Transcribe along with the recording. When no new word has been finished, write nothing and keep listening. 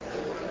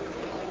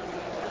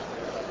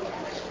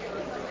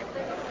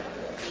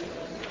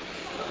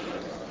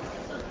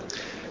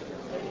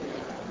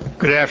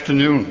Good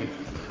afternoon.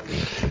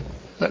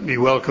 Let me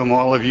welcome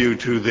all of you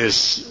to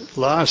this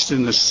last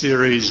in the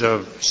series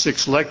of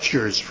 6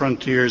 lectures,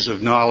 Frontiers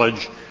of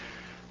Knowledge,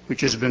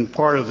 which has been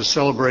part of the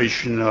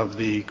celebration of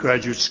the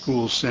Graduate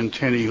School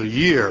Centennial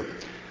Year.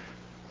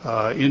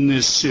 In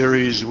this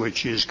series,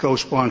 which is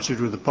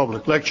co-sponsored with the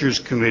Public Lectures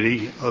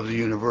Committee of the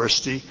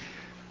University,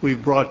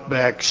 we've brought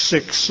back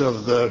 6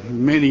 of the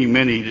many,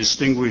 many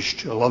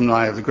distinguished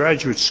alumni of the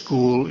Graduate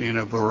School in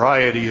a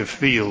variety of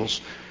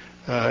fields,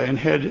 and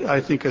had, I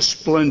think, a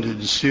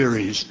splendid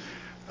series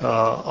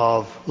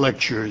of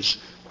lectures,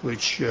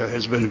 which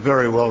has been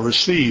very well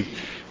received.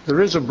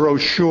 There is a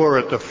brochure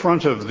at the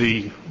front of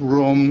the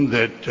room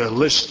that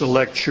lists the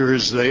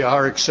lectures. They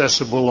are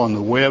accessible on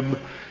the web.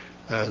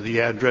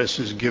 The address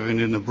is given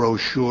in the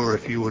brochure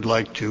if you would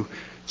like to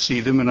see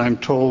them, and I'm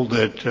told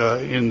that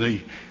in the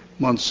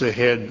months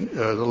ahead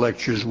the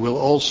lectures will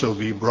also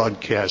be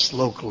broadcast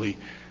locally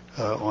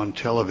on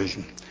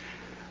television.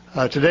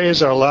 Today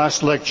is our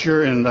last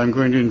lecture, and I'm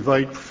going to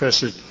invite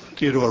Professor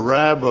Theodore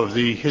Rabb of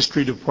the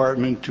History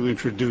Department to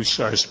introduce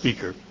our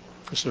speaker.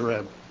 Professor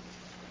Rabb.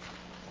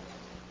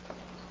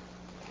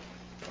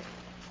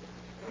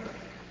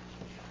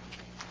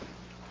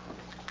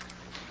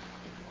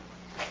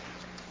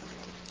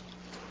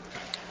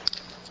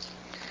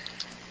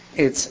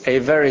 It's a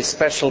very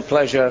special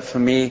pleasure for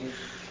me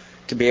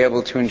to be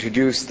able to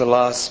introduce the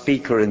last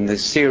speaker in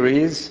this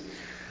series,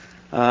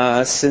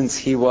 since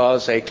he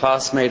was a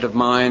classmate of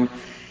mine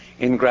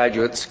in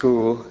graduate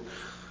school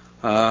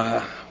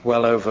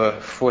well over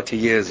 40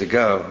 years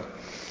ago.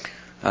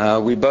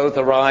 We both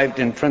arrived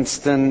in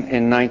Princeton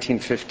in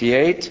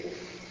 1958.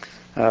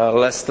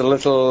 Lester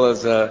Little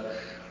as a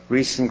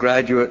recent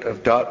graduate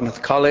of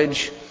Dartmouth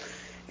College,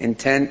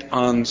 intent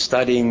on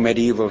studying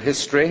medieval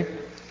history.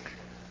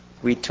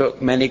 We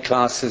took many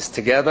classes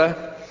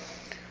together,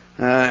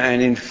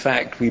 and in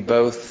fact we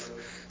both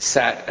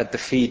sat at the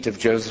feet of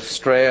Joseph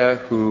Strayer,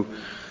 who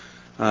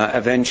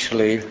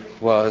eventually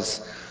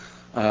was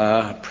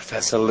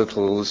Professor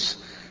Little's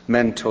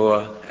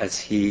mentor as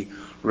he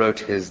wrote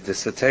his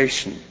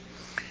dissertation.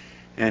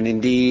 And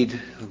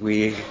indeed,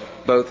 we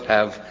both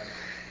have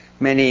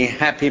many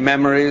happy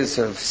memories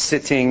of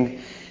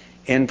sitting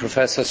in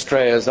Professor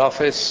Strayer's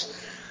office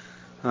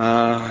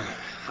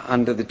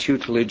under the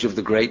tutelage of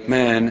the great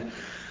man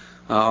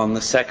on the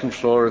second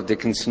floor of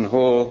Dickinson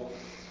Hall,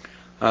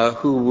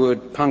 who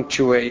would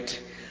punctuate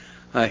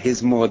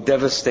his more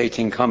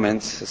devastating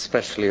comments,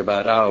 especially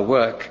about our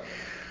work,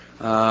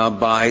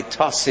 by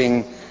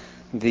tossing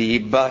the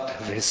butt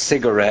of his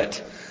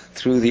cigarette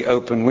through the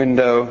open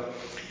window,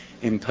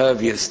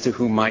 impervious to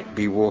who might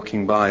be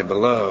walking by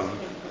below.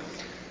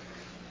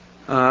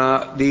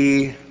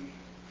 The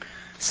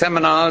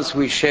seminars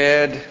we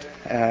shared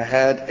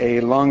had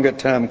a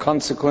longer-term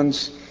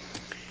consequence.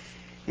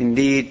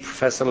 Indeed,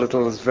 Professor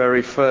Little's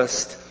very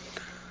first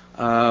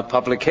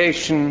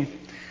publication,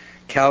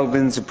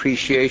 Calvin's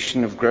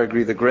Appreciation of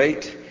Gregory the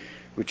Great,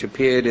 which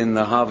appeared in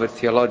the Harvard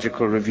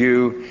Theological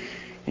Review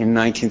in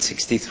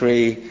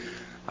 1963,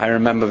 I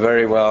remember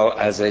very well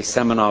as a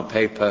seminar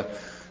paper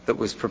that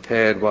was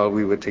prepared while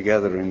we were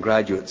together in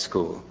graduate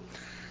school.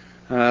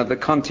 The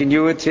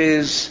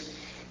continuities,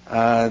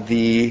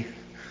 the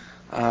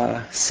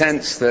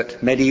sense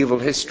that medieval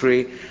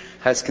history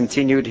has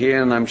continued here,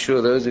 and I'm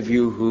sure those of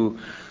you who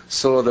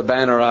saw the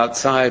banner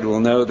outside will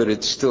know that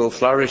it's still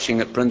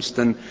flourishing at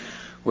Princeton,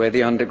 where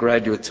the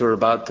undergraduates are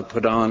about to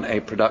put on a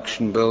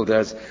production billed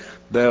as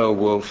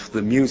Beowulf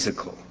the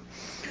Musical.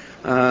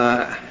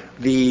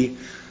 The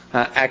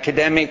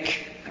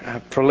academic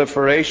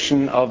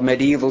proliferation of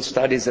medieval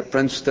studies at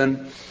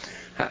Princeton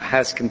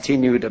has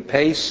continued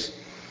apace,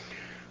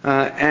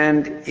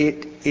 and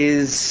it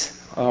is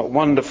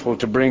wonderful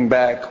to bring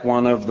back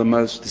one of the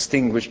most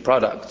distinguished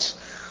products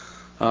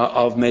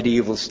of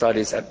medieval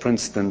studies at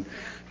Princeton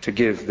to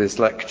give this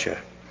lecture.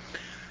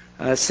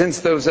 Since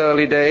those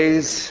early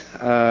days,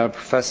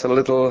 Professor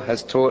Little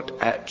has taught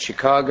at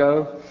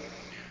Chicago,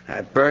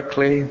 at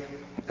Berkeley,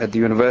 at the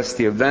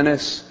University of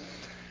Venice,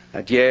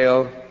 at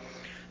Yale,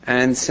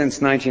 and since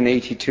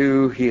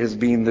 1982 he has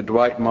been the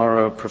Dwight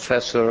Morrow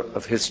Professor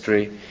of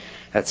History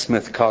at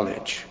Smith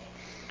College.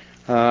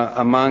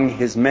 Among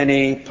his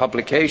many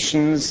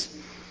publications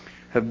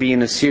have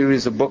been a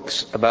series of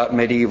books about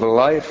medieval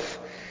life,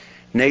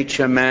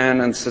 Nature, Man,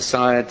 and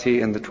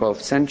Society in the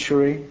 12th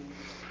Century,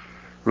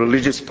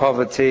 Religious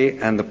Poverty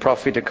and the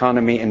Profit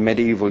Economy in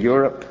Medieval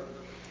Europe,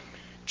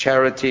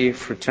 Charity,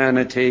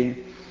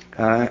 Fraternity,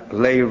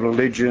 Lay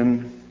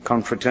Religion,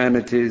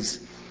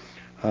 Confraternities,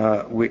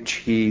 which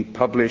he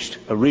published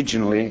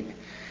originally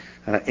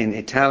in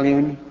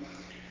Italian,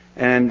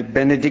 and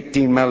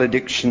Benedictine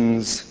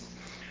Maledictions,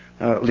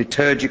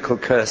 Liturgical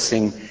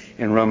Cursing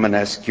in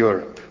Romanesque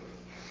Europe.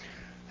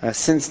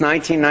 Since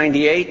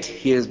 1998,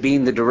 he has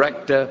been the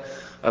director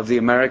of the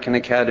American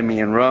Academy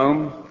in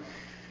Rome,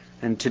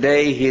 and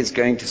today he is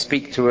going to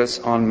speak to us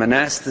on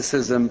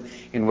monasticism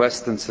in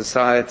Western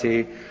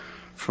society,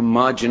 from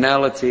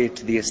marginality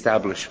to the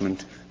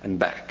establishment and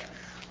back.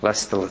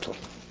 Lester Little.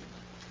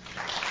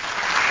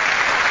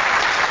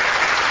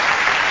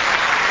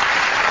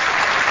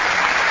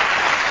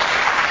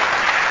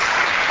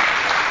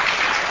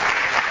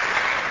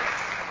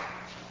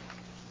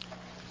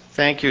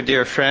 Thank you,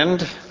 dear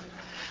friend,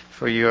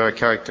 for your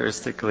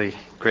characteristically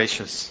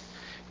gracious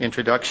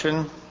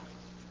introduction.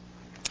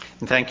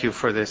 And thank you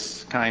for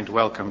this kind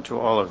welcome to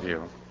all of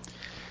you.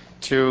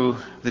 To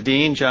the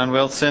Dean, John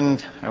Wilson,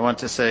 I want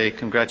to say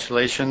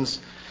congratulations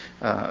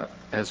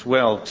as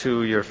well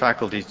to your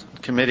faculty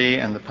committee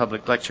and the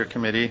Public Lecture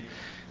Committee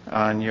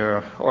on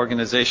your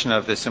organization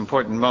of this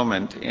important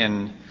moment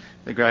in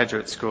the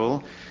graduate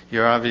school.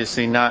 You're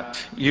obviously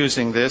not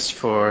using this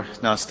for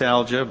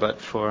nostalgia, but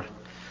for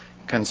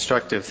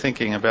constructive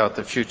thinking about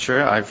the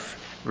future. I've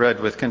read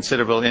with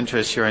considerable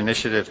interest your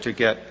initiative to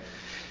get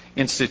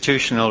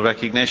institutional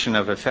recognition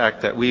of a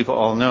fact that we've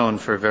all known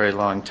for a very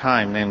long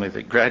time, namely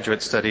that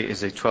graduate study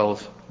is a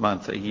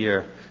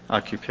 12-month-a-year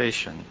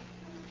occupation.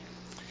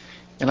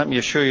 And let me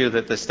assure you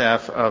that the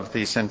staff of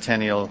the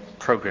Centennial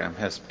Program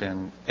has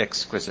been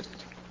exquisite.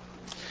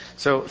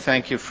 So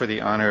thank you for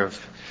the honor of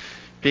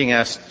being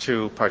asked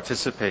to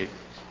participate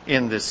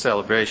in this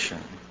celebration.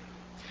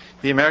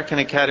 The American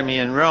Academy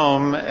in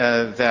Rome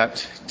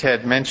that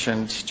Ted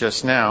mentioned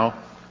just now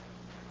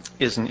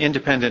is an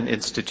independent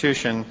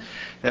institution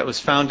that was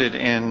founded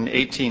in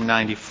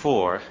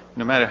 1894.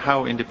 No matter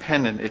how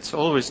independent, it's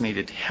always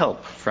needed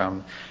help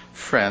from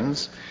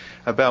friends.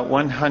 About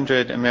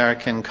 100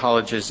 American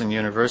colleges and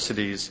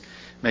universities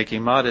make a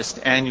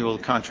modest annual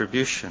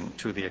contribution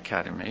to the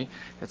Academy.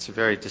 It's a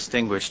very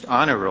distinguished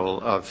honor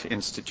roll of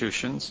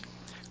institutions.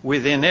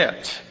 Within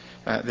it,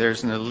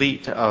 there's an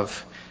elite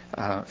of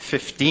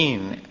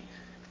 15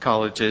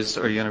 colleges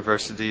or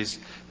universities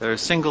that are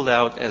singled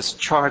out as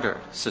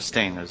charter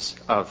sustainers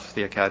of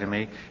the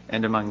Academy,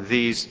 and among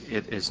these,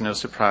 it is no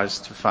surprise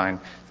to find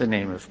the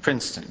name of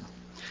Princeton.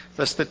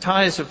 Thus, the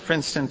ties of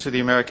Princeton to the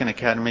American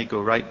Academy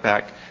go right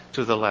back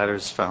to the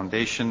latter's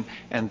foundation,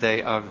 and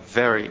they are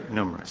very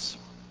numerous.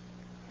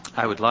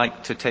 I would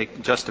like to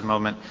take just a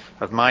moment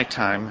of my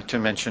time to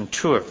mention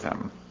two of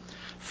them.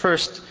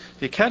 First,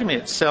 the Academy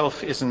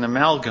itself is an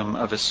amalgam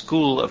of a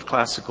school of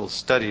classical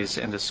studies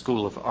and a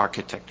school of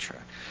architecture.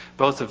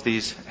 Both of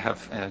these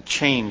have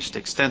changed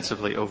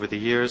extensively over the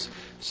years,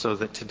 so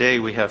that today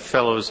we have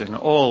fellows in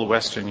all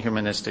Western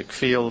humanistic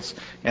fields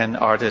and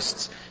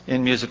artists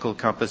in musical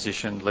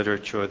composition,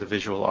 literature, the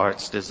visual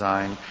arts,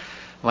 design,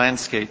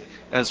 landscape,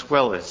 as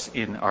well as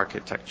in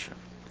architecture.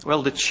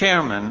 Well, the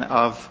chairman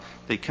of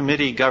the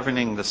committee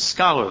governing the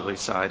scholarly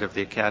side of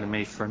the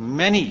Academy for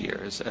many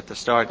years at the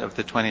start of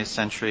the 20th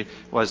century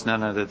was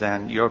none other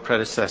than your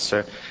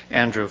predecessor,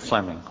 Andrew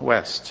Fleming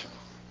West.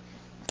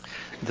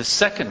 The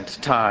second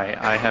tie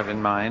I have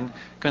in mind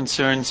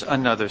concerns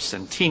another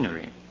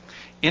centenary.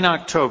 In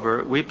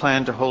October, we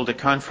plan to hold a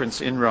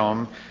conference in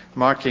Rome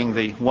marking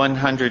the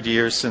 100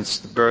 years since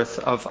the birth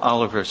of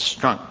Oliver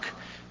Strunk,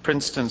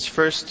 Princeton's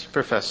first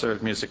professor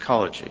of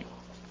musicology.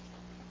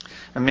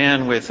 A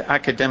man with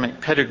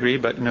academic pedigree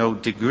but no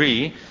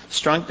degree,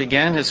 Strunk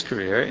began his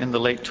career in the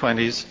late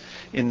 20s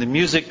in the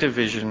music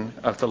division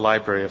of the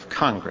Library of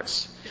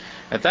Congress.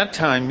 At that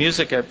time,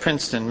 music at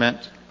Princeton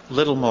meant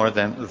little more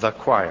than the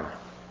choir.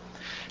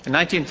 In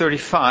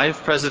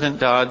 1935, President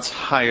Dodds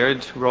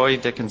hired Roy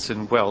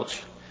Dickinson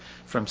Welch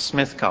from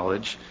Smith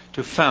College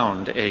to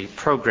found a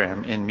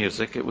program in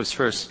music. It was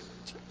first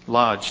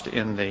lodged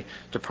in the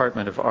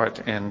Department of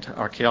Art and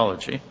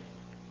Archaeology.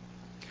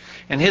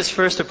 And his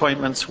first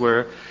appointments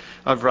were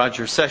of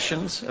Roger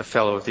Sessions, a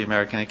fellow of the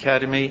American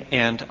Academy,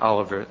 and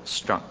Oliver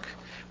Strunk.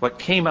 What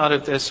came out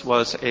of this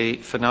was a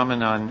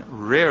phenomenon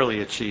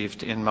rarely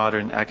achieved in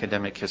modern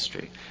academic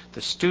history.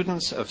 The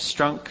students of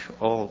Strunk,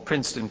 all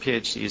Princeton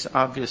PhDs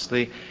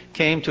obviously,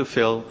 came to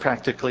fill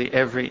practically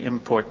every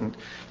important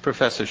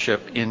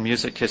professorship in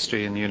music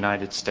history in the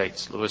United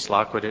States. Louis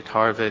Lockwood at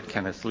Harvard,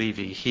 Kenneth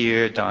Levy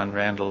here, Don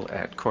Randall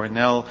at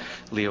Cornell,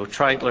 Leo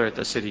Treitler at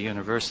the City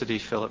University,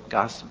 Philip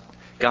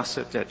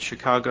Gossett at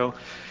Chicago,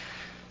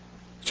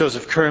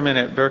 Joseph Kerman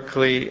at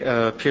Berkeley,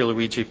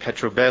 Pierluigi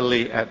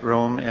Petrobelli at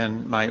Rome,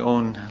 and my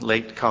own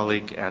late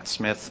colleague at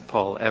Smith,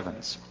 Paul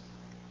Evans.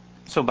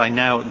 So by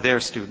now, their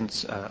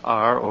students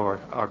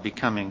are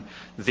becoming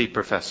the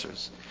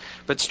professors.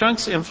 But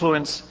Strunk's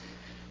influence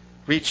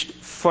reached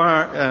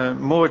far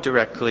more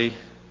directly,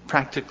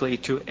 practically,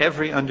 to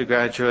every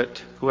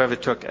undergraduate who ever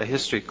took a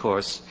history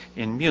course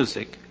in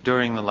music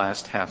during the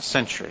last half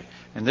century.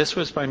 And this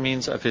was by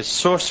means of his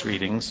source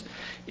readings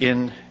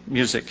in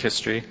music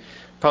history,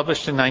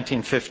 published in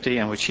 1950,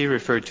 and which he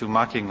referred to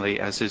mockingly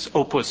as his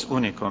opus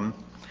unicum.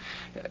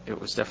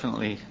 It was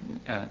definitely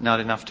not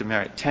enough to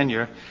merit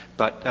tenure,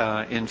 but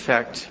in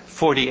fact,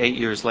 48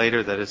 years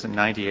later, that is in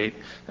 98,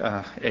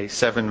 a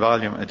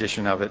 7-volume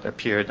edition of it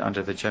appeared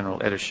under the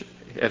general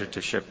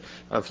editorship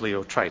of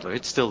Leo Treitler.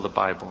 It's still the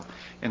Bible,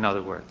 in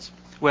other words.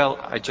 Well,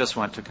 I just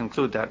want to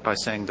conclude that by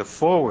saying the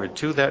foreword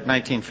to that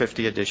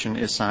 1950 edition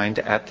is signed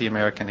at the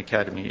American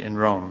Academy in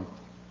Rome.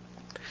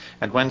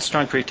 And when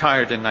Strunk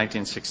retired in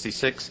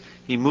 1966,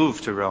 he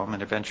moved to Rome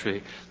and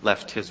eventually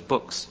left his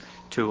books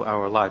to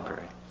our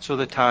library. So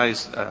the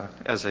ties,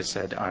 as I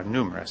said, are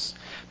numerous.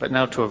 But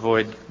now, to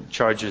avoid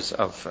charges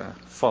of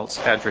false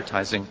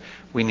advertising,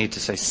 we need to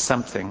say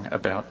something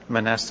about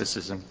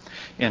monasticism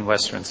in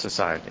Western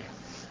society.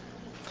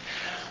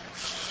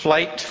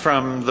 Flight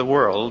from the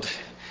world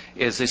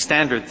is a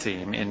standard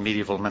theme in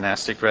medieval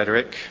monastic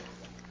rhetoric,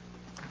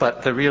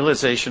 but the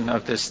realization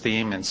of this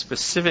theme in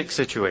specific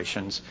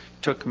situations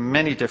took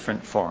many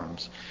different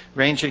forms,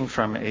 ranging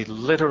from a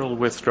literal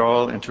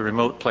withdrawal into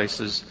remote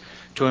places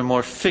to a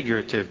more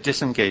figurative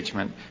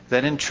disengagement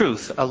that in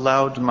truth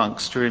allowed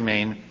monks to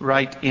remain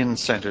right in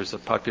centers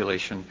of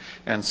population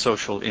and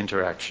social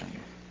interaction.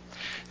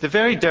 The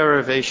very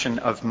derivation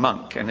of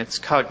monk and its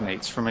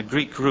cognates from a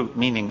Greek root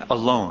meaning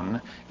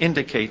alone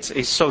indicates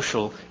a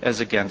social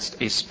as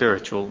against a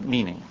spiritual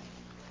meaning.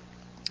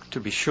 To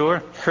be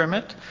sure,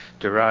 hermit,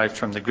 derived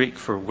from the Greek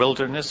for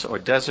wilderness or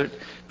desert,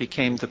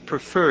 became the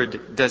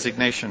preferred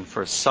designation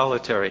for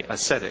solitary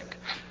ascetic,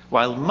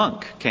 while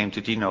monk came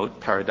to denote,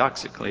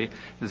 paradoxically,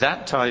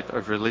 that type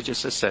of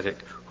religious ascetic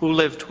who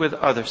lived with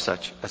other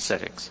such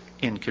ascetics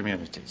in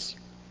communities.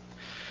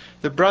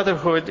 The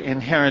brotherhood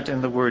inherent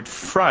in the word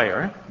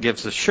friar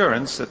gives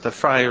assurance that the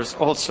friars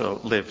also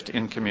lived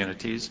in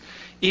communities,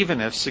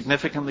 even if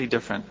significantly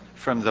different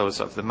from those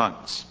of the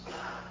monks.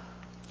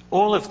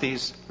 All of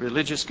these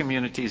religious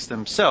communities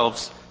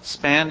themselves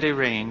spanned a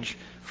range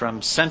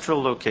from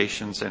central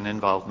locations and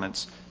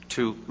involvements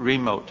to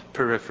remote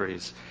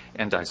peripheries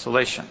and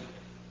isolation.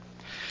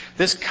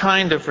 This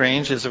kind of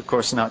range is, of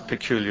course, not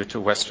peculiar to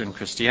Western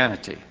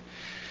Christianity.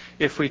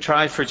 If we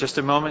try for just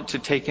a moment to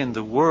take in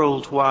the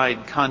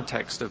worldwide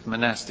context of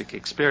monastic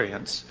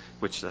experience,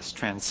 which thus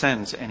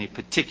transcends any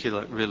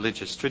particular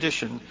religious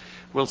tradition,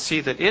 we'll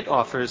see that it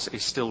offers a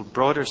still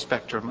broader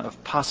spectrum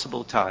of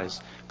possible ties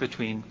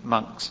between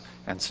monks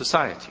and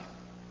society.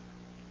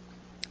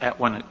 At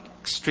one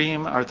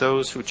extreme are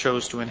those who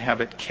chose to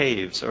inhabit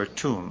caves or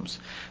tombs,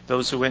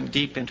 those who went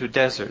deep into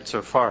deserts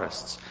or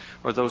forests,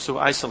 or those who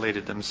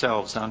isolated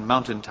themselves on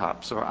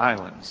mountaintops or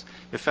islands,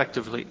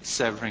 effectively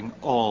severing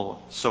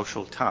all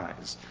social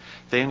ties.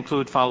 They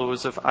include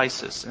followers of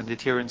Isis and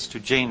adherents to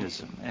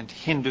Jainism and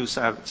Hindu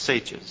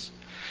sages.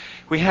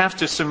 We have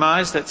to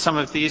surmise that some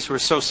of these were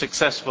so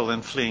successful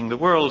in fleeing the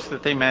world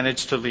that they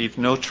managed to leave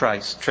no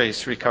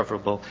trace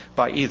recoverable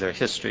by either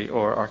history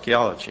or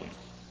archaeology.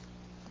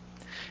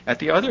 At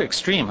the other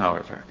extreme,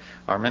 however,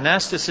 are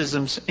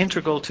monasticisms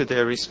integral to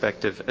their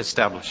respective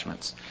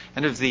establishments,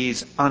 and of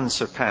these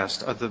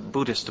unsurpassed are the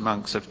Buddhist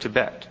monks of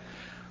Tibet,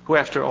 who,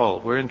 after all,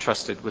 were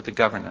entrusted with the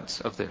governance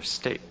of their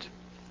state.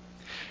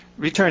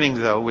 Returning,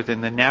 though,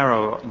 within the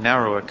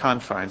narrower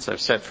confines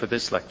I've set for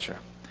this lecture,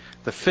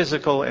 the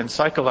physical and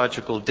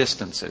psychological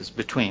distances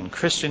between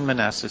Christian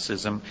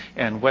monasticism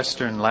and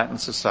Western Latin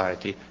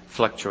society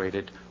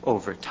fluctuated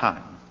over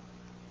time.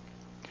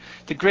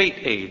 The great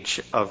age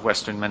of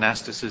Western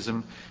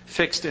monasticism,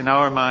 fixed in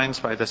our minds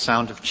by the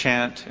sound of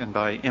chant and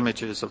by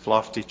images of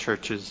lofty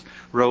churches,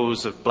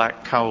 rows of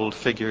black-cowled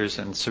figures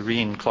and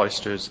serene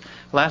cloisters,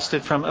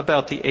 lasted from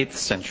about the 8th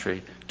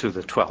century to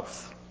the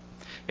 12th.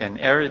 An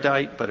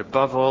erudite, but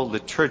above all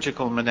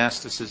liturgical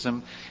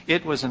monasticism,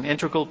 it was an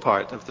integral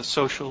part of the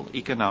social,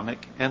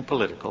 economic, and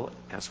political,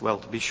 as well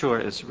to be sure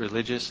as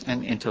religious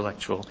and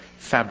intellectual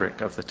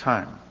fabric of the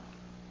time.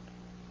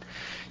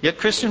 Yet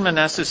Christian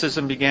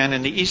monasticism began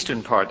in the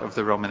eastern part of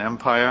the Roman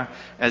Empire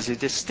as a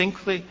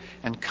distinctly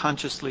and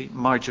consciously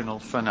marginal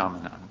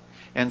phenomenon,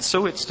 and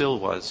so it still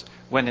was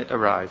when it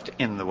arrived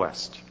in the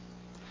West.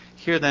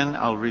 Here then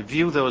I'll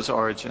review those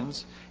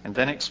origins and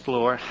then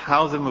explore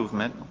how the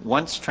movement,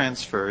 once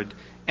transferred,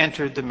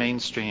 entered the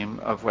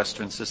mainstream of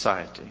Western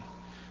society.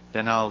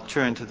 Then I'll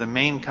turn to the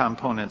main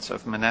components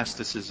of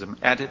monasticism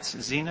at its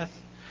zenith,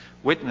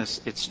 witness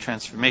its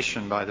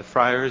transformation by the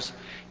friars,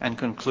 and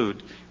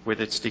conclude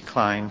with its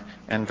decline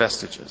and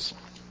vestiges.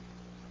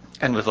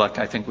 And with luck,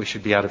 I think we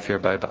should be out of here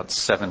by about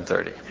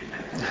 7:30.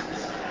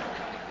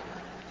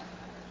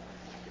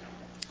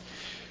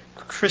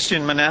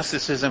 Christian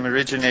monasticism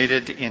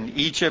originated in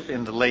Egypt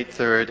in the late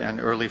 3rd and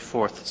early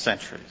 4th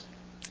centuries.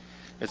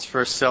 Its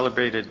first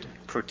celebrated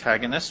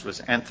protagonist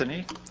was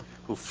Anthony,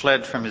 who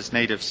fled from his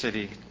native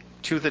city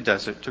to the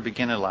desert to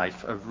begin a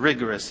life of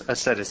rigorous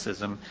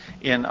asceticism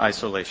in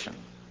isolation.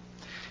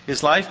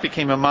 His life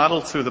became a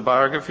model through the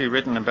biography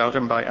written about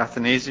him by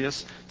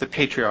Athanasius, the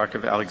Patriarch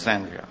of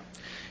Alexandria.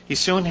 He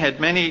soon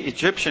had many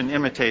Egyptian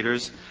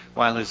imitators,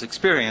 while his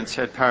experience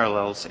had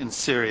parallels in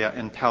Syria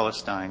and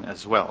Palestine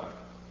as well.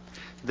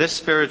 This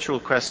spiritual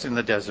quest in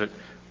the desert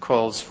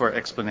calls for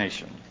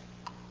explanation.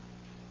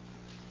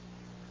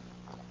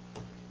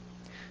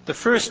 The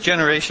first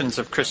generations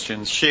of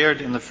Christians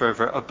shared in the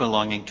fervor of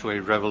belonging to a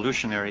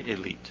revolutionary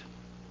elite.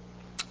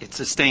 It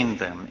sustained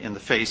them in the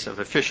face of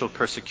official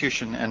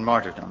persecution and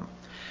martyrdom.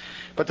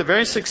 But the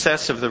very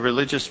success of the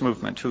religious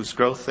movement whose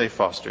growth they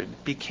fostered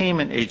became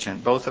an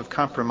agent both of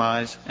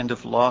compromise and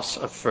of loss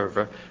of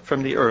fervor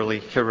from the early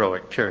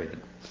heroic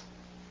period.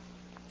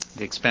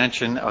 The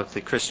expansion of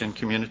the Christian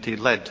community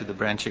led to the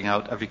branching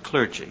out of a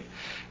clergy,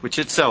 which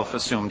itself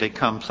assumed a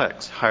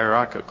complex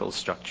hierarchical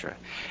structure,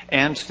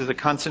 and to the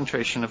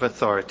concentration of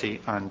authority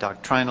on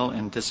doctrinal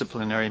and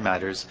disciplinary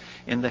matters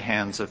in the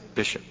hands of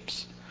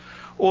bishops.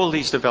 All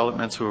these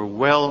developments were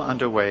well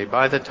underway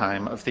by the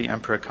time of the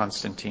Emperor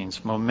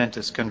Constantine's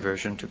momentous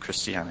conversion to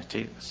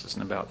Christianity, this is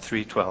in about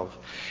 312,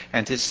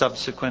 and his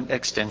subsequent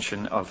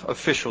extension of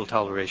official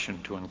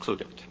toleration to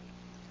include it.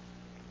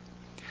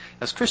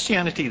 As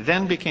Christianity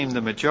then became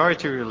the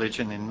majority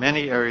religion in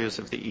many areas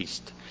of the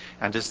East,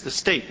 and as the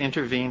state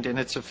intervened in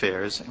its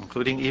affairs,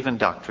 including even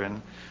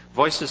doctrine,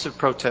 voices of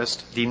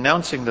protest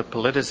denouncing the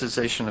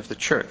politicization of the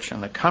church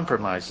and the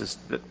compromises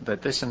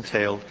that this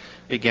entailed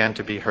began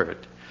to be heard.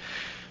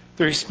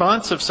 The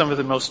response of some of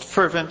the most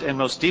fervent and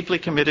most deeply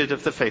committed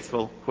of the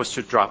faithful was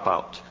to drop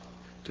out.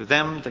 To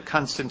them, the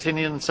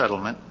Constantinian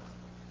settlement,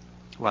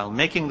 while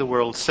making the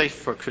world safe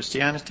for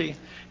Christianity,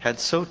 had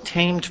so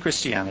tamed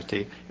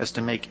Christianity as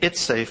to make it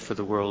safe for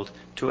the world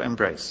to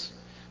embrace.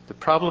 The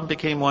problem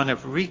became one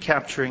of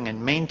recapturing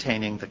and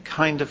maintaining the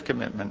kind of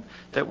commitment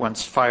that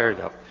once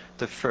fired up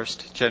the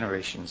first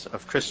generations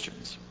of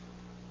Christians.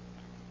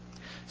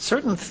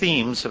 Certain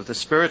themes of the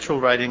spiritual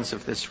writings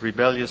of this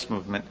rebellious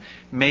movement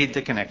made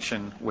the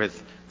connection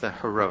with the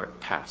heroic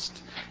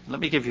past. Let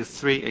me give you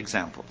 3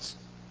 examples.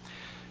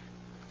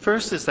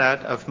 First is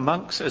that of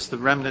monks as the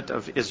remnant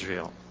of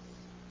Israel.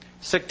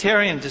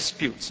 Sectarian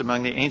disputes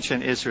among the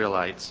ancient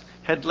Israelites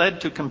had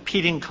led to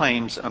competing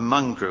claims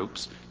among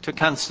groups to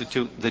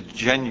constitute the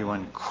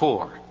genuine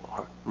core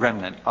or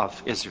remnant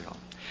of Israel.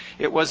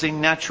 It was a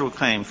natural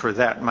claim for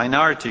that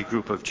minority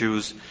group of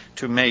Jews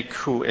to make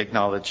who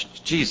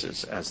acknowledged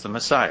Jesus as the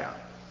Messiah.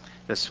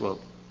 This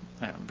will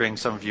bring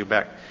some of you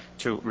back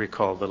to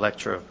recall the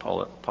lecture of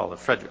Paula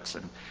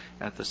Fredrickson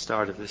at the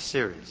start of this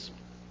series.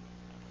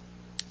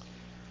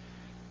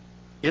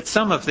 Yet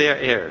some of their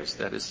heirs,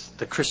 that is,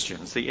 the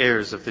Christians, the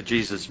heirs of the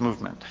Jesus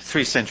movement,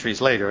 3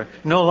 centuries later,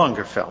 no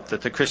longer felt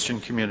that the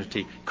Christian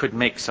community could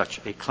make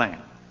such a claim.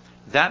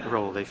 That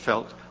role, they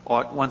felt,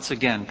 ought once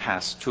again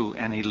pass to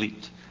an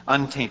elite,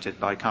 untainted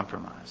by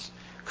compromise.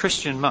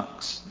 Christian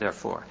monks,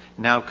 therefore,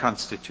 now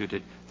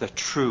constituted the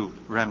true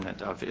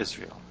remnant of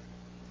Israel.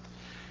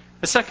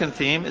 The second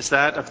theme is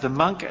that of the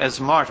monk as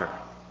martyr.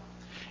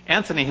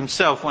 Anthony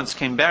himself once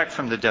came back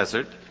from the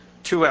desert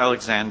to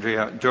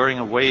Alexandria during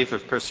a wave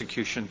of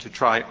persecution to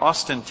try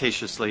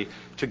ostentatiously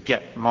to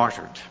get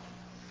martyred.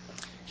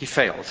 He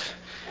failed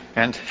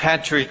and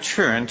had to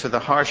return to the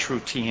harsh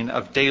routine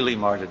of daily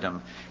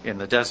martyrdom in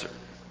the desert.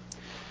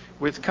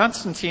 With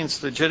Constantine's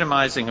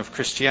legitimizing of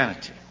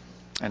Christianity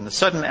and the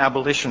sudden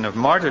abolition of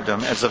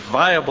martyrdom as a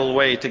viable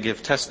way to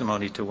give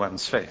testimony to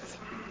one's faith,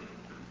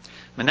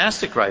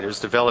 monastic writers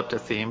developed a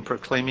theme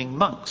proclaiming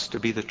monks to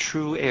be the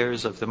true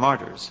heirs of the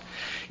martyrs,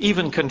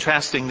 even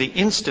contrasting the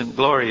instant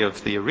glory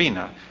of the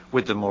arena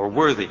with the more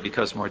worthy,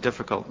 because more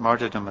difficult,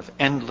 martyrdom of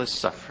endless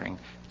suffering,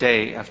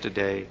 day after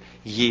day,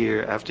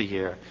 year after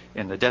year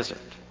in the desert.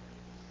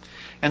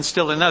 And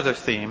still another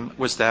theme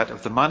was that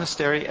of the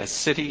monastery as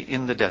city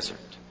in the desert.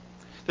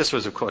 This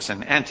was, of course,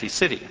 an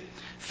anti-city,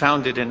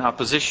 founded in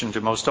opposition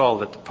to most all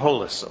that the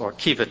polis or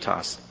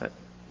civitas, that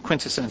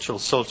quintessential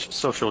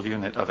social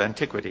unit of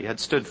antiquity, had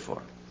stood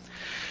for.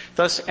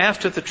 Thus,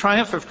 after the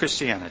triumph of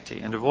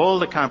Christianity and of all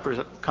the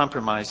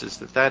compromises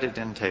that had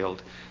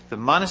entailed, the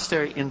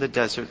monastery in the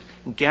desert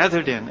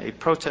gathered in a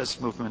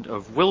protest movement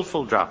of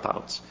willful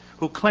dropouts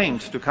who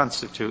claimed to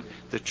constitute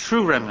the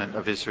true remnant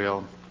of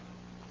Israel,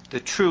 the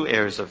true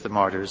heirs of the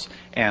martyrs,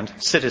 and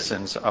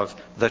citizens of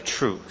the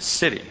true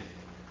city.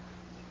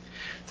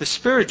 The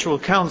spiritual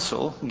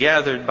council,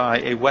 gathered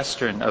by a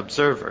Western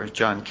observer,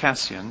 John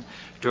Cassian,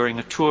 during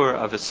a tour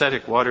of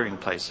ascetic watering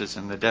places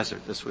in the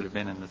desert, this would have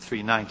been in the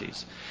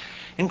 390s,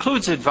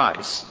 includes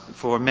advice,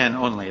 for men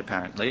only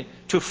apparently,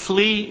 to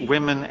flee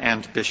women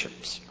and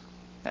bishops.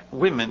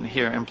 Women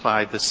here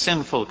imply the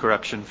sinful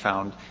corruption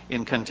found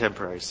in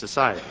contemporary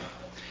society.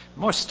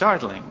 More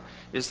startling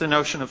is the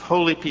notion of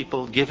holy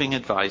people giving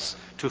advice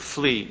to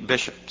flee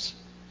bishops.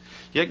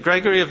 Yet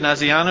Gregory of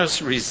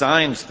Nazianzus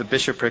resigned the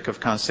bishopric of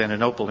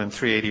Constantinople in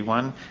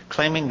 381,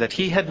 claiming that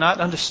he had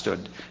not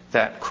understood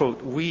that,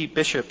 quote, we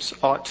bishops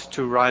ought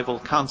to rival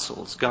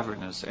consuls,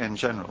 governors, and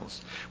generals,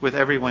 with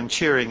everyone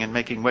cheering and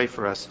making way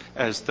for us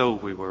as though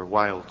we were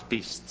wild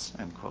beasts,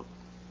 end quote.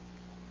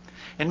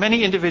 And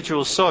many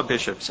individuals saw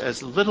bishops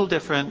as little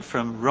different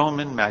from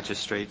Roman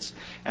magistrates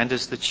and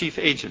as the chief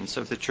agents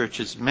of the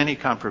church's many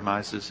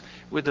compromises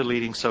with the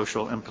leading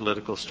social and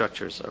political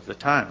structures of the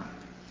time.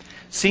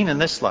 Seen in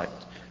this light,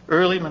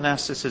 early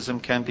monasticism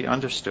can be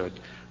understood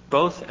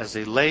both as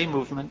a lay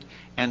movement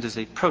and as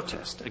a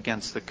protest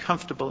against the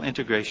comfortable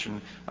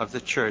integration of the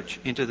church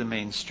into the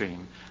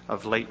mainstream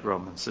of late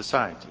Roman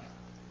society.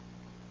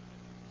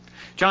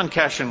 John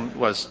Cassian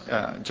was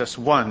just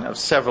one of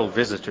several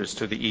visitors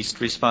to the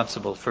East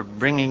responsible for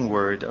bringing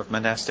word of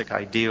monastic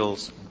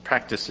ideals,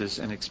 practices,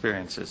 and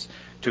experiences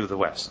to the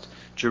West.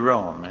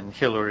 Jerome and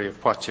Hilary of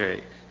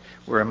Poitiers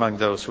were among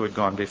those who had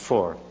gone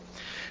before.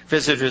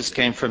 Visitors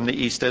came from the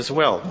East as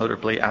well,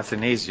 notably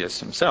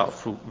Athanasius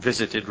himself, who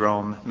visited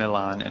Rome,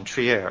 Milan, and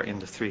Trier in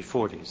the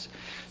 340s.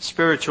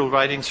 Spiritual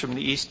writings from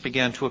the East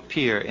began to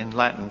appear in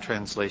Latin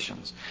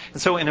translations.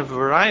 And so in a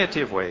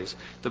variety of ways,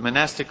 the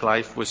monastic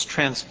life was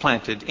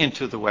transplanted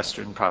into the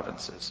Western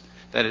provinces.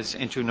 that is,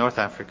 into North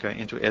Africa,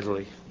 into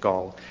Italy,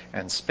 Gaul,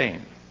 and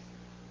Spain.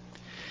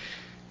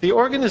 The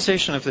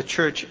organization of the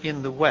church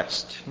in the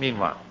West,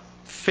 meanwhile,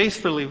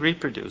 faithfully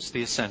reproduced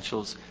the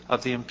essentials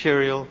of the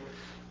imperial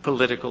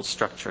political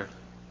structure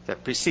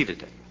that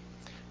preceded it.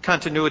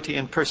 Continuity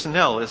in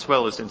personnel as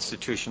well as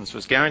institutions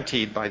was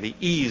guaranteed by the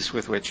ease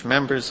with which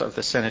members of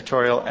the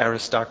senatorial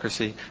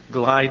aristocracy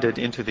glided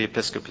into the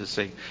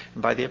episcopacy,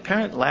 and by the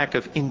apparent lack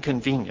of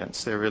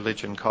inconvenience their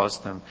religion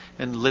caused them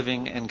in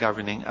living and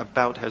governing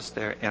about as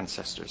their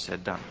ancestors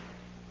had done.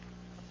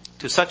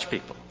 To such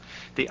people,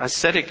 the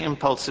ascetic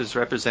impulses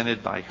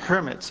represented by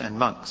hermits and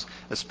monks,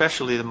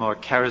 especially the more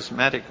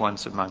charismatic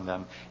ones among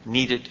them,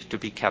 needed to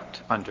be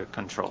kept under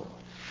control.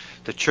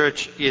 The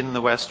church in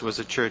the West was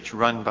a church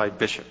run by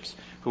bishops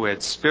who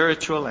had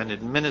spiritual and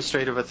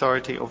administrative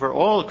authority over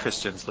all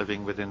Christians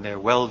living within their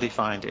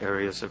well-defined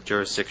areas of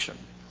jurisdiction.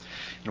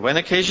 And when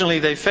occasionally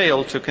they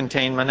failed to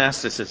contain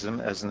monasticism,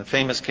 as in the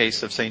famous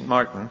case of St.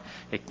 Martin,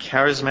 a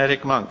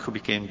charismatic monk who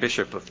became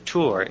Bishop of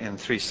Tours in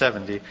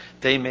 370,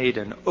 they made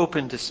an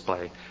open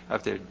display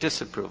of their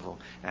disapproval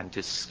and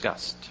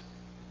disgust.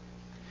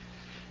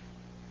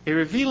 A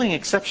revealing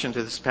exception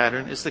to this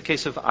pattern is the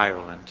case of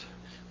Ireland,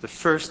 the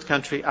first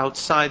country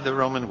outside the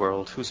Roman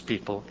world whose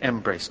people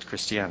embraced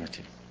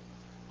Christianity.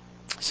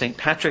 St.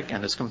 Patrick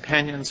and his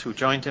companions who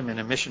joined him in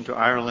a mission to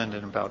Ireland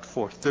in about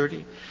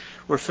 430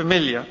 were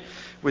familiar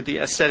with the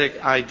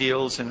ascetic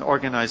ideals and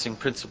organizing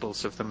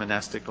principles of the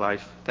monastic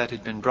life that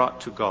had been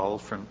brought to Gaul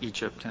from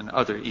Egypt and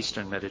other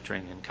eastern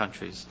Mediterranean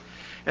countries,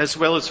 as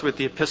well as with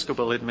the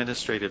episcopal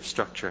administrative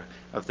structure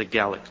of the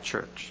Gallic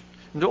Church.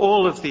 And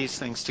all of these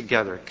things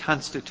together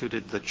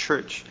constituted the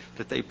church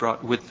that they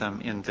brought with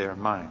them in their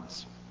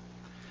minds.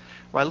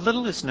 While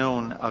little is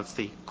known of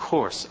the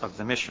course of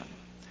the mission,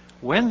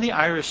 when the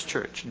Irish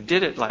church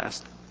did at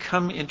last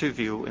come into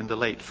view in the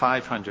late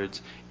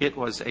 500s, it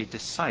was a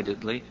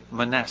decidedly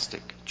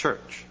monastic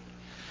church.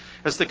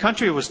 As the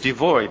country was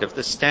devoid of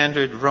the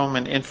standard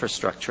Roman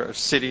infrastructure of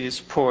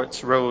cities,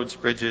 ports, roads,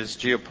 bridges,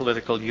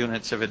 geopolitical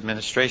units of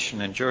administration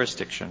and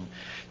jurisdiction,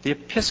 the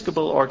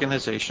episcopal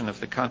organization of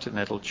the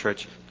continental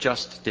church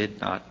just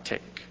did not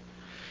take.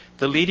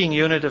 The leading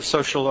unit of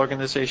social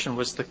organization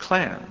was the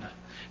clan,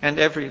 and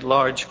every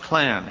large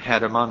clan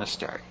had a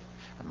monastery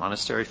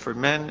for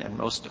men, and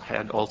most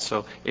had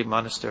also a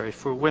monastery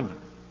for women.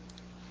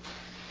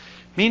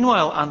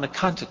 Meanwhile, on the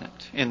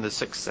continent in the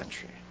 6th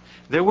century,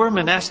 there were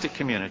monastic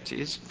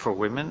communities for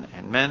women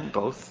and men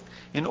both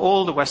in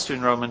all the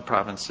Western Roman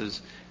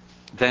provinces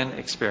then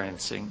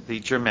experiencing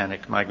the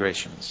Germanic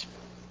migrations.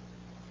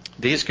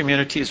 These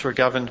communities were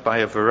governed by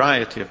a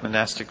variety of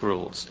monastic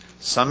rules,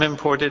 some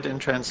imported and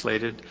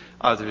translated,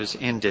 others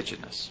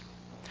indigenous.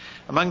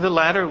 Among the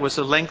latter was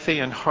a lengthy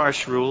and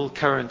harsh rule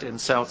current in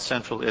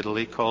south-central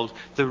Italy called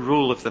the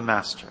Rule of the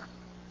Master.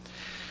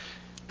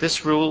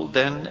 This rule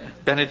then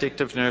Benedict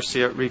of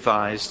Nursia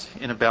revised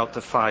in about the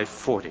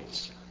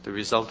 540s. The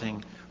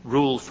resulting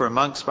rule for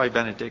monks by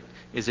Benedict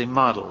is a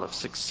model of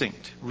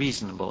succinct,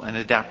 reasonable, and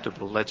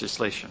adaptable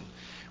legislation,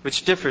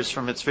 which differs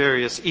from its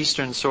various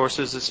Eastern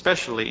sources,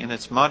 especially in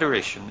its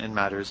moderation in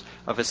matters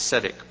of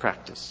ascetic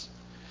practice.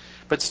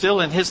 But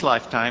still in his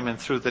lifetime and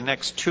through the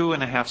next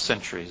 2.5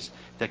 centuries,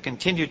 there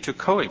continued to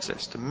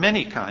coexist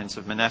many kinds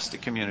of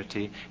monastic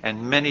community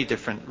and many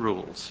different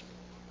rules.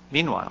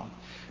 Meanwhile,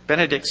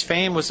 Benedict's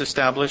fame was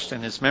established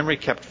and his memory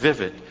kept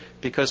vivid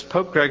because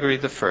Pope Gregory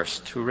I,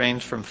 who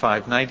reigned from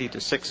 590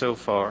 to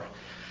 604,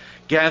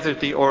 gathered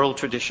the oral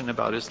tradition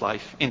about his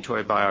life into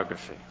a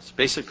biography. It's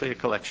basically a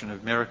collection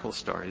of miracle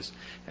stories,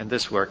 and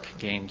this work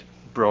gained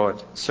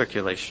broad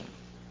circulation.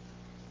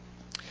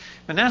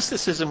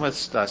 Monasticism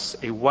was thus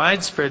a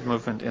widespread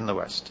movement in the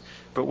West,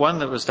 but one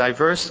that was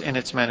diverse in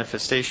its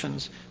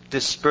manifestations,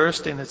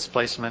 dispersed in its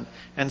placement,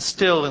 and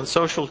still in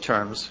social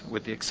terms,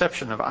 with the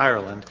exception of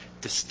Ireland,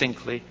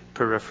 distinctly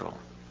peripheral.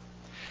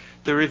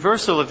 The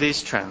reversal of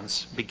these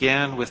trends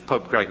began with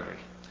Pope Gregory,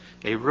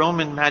 a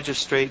Roman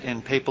magistrate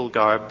in papal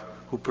garb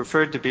who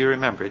preferred to be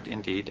remembered,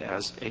 indeed,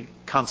 as a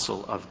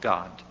consul of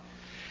God.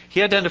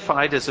 He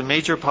identified as a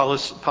major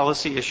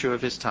policy issue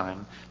of his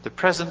time the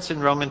presence in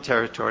Roman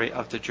territory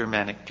of the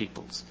Germanic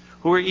peoples,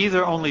 who were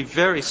either only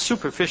very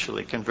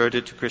superficially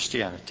converted to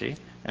Christianity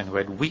and who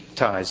had weak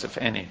ties, if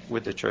any,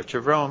 with the Church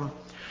of Rome,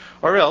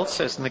 or else,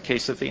 as in the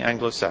case of the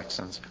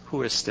Anglo-Saxons, who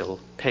were still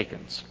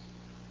pagans.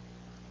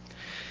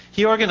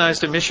 He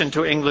organized a mission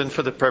to England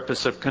for the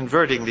purpose of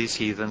converting these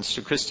heathens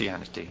to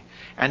Christianity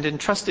and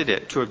entrusted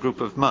it to a group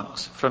of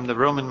monks from the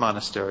Roman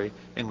monastery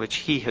in which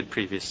he had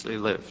previously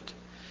lived.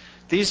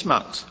 These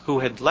monks, who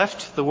had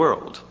left the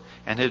world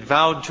and had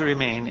vowed to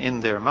remain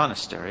in their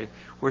monastery,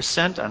 were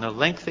sent on a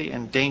lengthy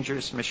and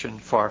dangerous mission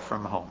far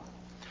from home.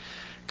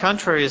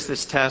 Contrary as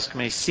this task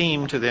may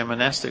seem to their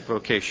monastic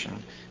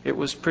vocation, it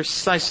was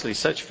precisely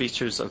such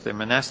features of their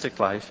monastic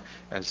life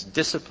as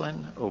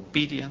discipline,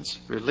 obedience,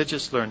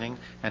 religious learning,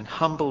 and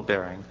humble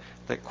bearing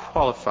that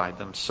qualified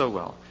them so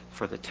well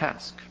for the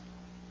task.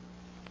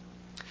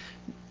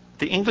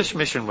 The English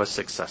mission was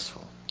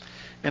successful,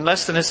 In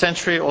less than a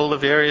century, all the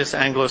various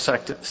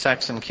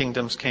Anglo-Saxon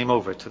kingdoms came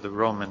over to the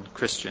Roman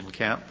Christian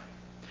camp.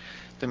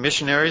 The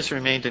missionaries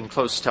remained in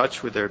close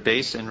touch with their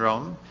base in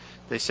Rome.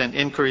 They sent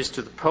inquiries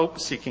to the Pope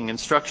seeking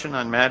instruction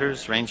on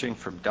matters ranging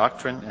from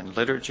doctrine and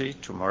liturgy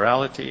to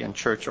morality and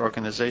church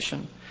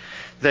organization.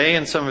 They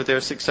and some of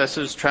their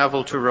successors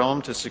traveled to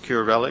Rome to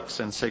secure relics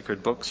and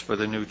sacred books for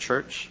the new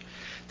church.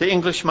 The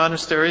English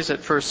monasteries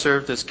at first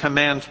served as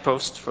command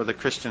posts for the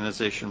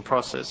Christianization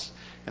process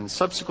and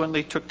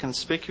subsequently took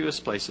conspicuous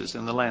places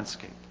in the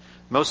landscape,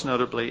 most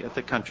notably at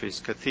the country's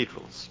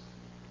cathedrals.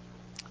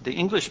 The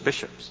English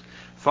bishops,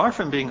 far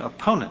from being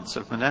opponents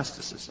of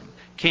monasticism,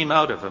 came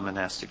out of a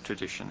monastic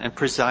tradition and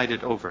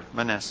presided over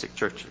monastic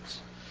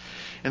churches.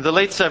 In the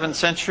late 7th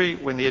century,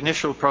 when the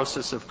initial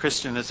process of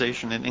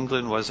Christianization in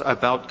England was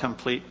about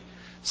complete,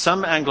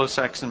 some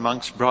Anglo-Saxon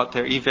monks brought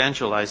their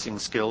evangelizing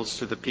skills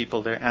to the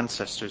people their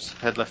ancestors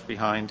had left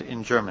behind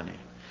in Germany.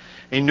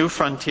 A new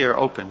frontier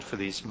opened for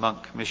these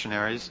monk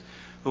missionaries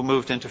who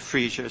moved into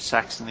Frisia,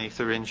 Saxony,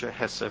 Thuringia,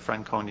 Hesse,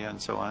 Franconia,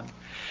 and so on.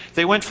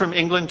 They went from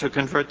England to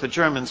convert the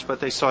Germans, but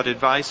they sought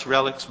advice,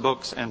 relics,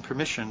 books, and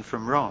permission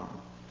from Rome.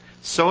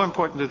 So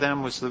important to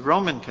them was the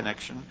Roman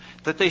connection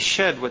that they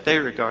shed what they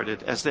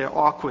regarded as their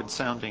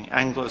awkward-sounding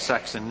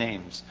Anglo-Saxon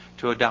names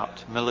to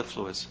adopt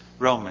mellifluous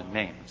Roman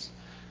names.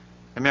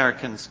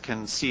 Americans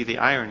can see the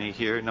irony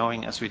here,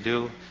 knowing, as we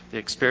do, the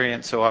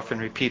experience so often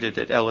repeated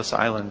at Ellis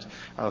Island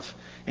of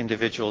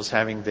individuals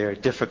having their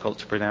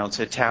difficult-to-pronounce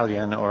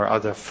Italian or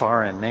other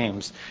foreign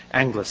names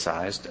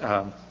anglicized.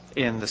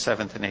 In the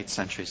 7th and 8th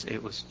centuries,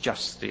 it was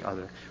just the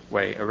other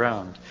way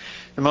around.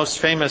 The most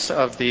famous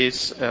of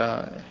these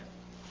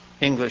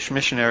English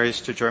missionaries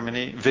to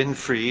Germany,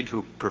 Winfried,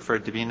 who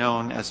preferred to be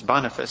known as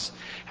Boniface,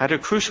 had a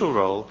crucial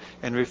role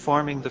in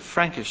reforming the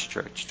Frankish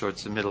church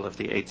towards the middle of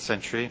the 8th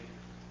century,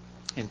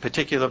 in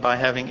particular by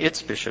having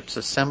its bishops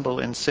assemble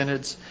in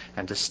synods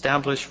and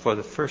establish for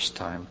the first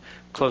time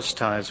close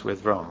ties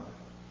with Rome.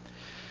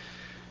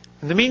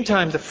 In the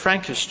meantime, the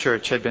Frankish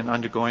church had been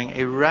undergoing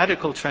a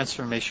radical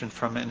transformation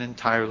from an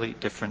entirely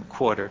different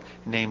quarter,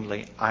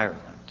 namely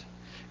Ireland.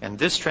 And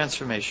this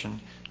transformation,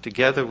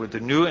 together with the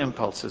new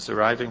impulses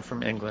arriving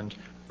from England,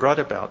 brought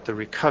about the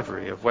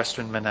recovery of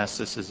Western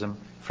monasticism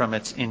from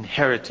its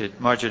inherited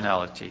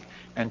marginality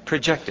and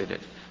projected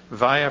it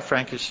via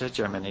Frankish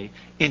hegemony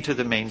into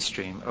the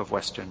mainstream of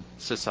Western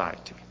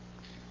society.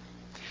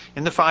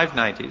 In the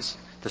 590s,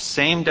 the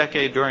same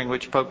decade during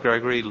which Pope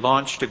Gregory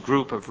launched a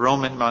group of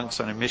Roman monks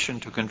on a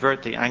mission to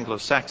convert the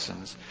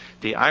Anglo-Saxons,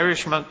 the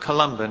Irish monk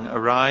Columban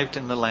arrived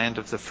in the land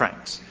of the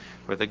Franks,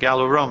 where the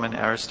Gallo-Roman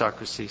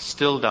aristocracy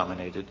still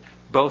dominated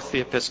both the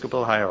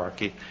episcopal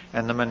hierarchy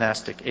and the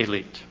monastic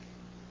elite.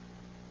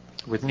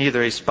 With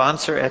neither a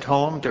sponsor at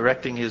home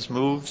directing his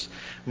moves,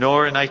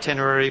 nor an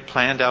itinerary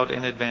planned out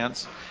in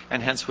advance,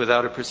 and hence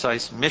without a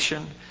precise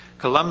mission,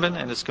 Columban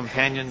and his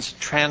companions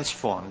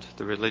transformed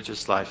the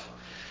religious life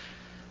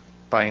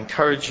by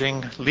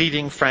encouraging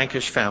leading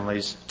Frankish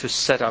families to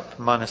set up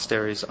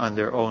monasteries on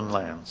their own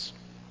lands.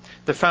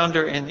 The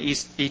founder in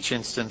each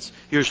instance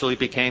usually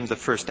became the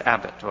first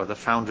abbot, or the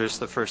founders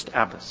the first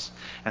abbess.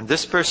 And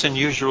this person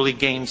usually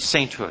gained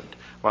sainthood,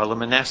 while the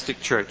monastic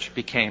church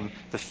became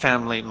the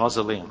family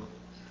mausoleum.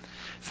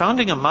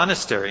 Founding a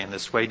monastery in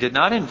this way did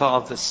not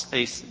involve the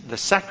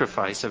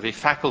sacrifice of a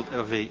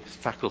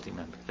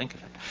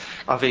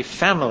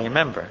family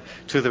member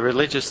to the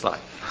religious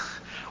life,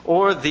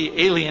 or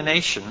the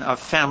alienation of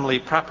family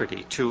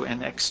property to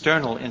an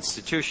external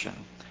institution,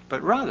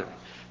 but rather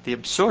the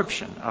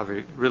absorption of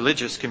a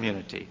religious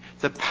community,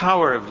 the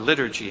power of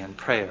liturgy and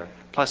prayer,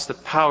 plus the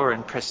power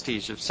and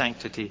prestige of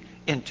sanctity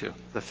into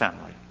the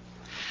family.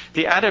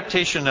 The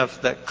adaptation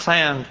of the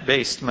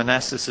clan-based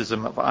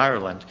monasticism of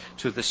Ireland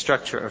to the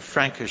structure of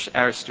Frankish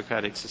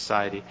aristocratic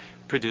society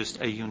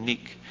produced a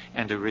unique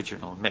and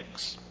original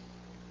mix.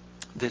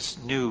 This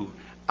new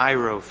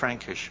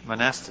Iro-Frankish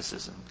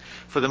monasticism,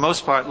 for the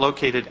most part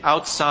located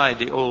outside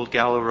the old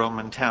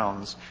Gallo-Roman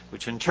towns,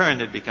 which in turn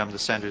had become the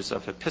centers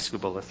of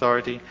episcopal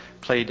authority,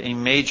 played a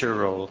major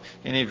role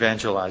in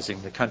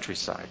evangelizing the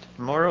countryside.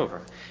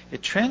 Moreover,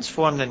 it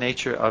transformed the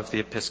nature of the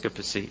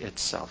episcopacy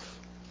itself.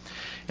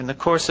 In the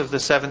course of the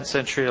 7th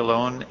century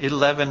alone,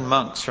 11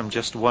 monks from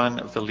just one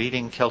of the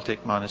leading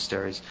Celtic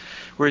monasteries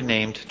were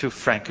named to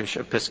Frankish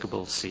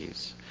episcopal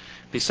sees.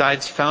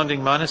 Besides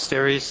founding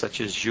monasteries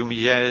such as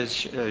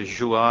Jumièges,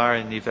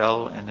 Jouarre, and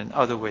Nivelles, and in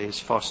other ways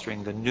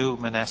fostering the new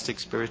monastic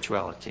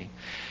spirituality,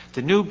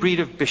 the new breed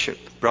of bishop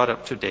brought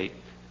up to date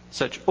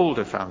such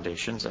older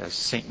foundations as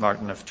Saint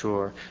Martin of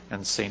Tours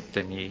and Saint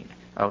Denis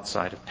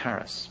outside of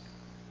Paris.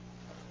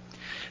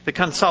 The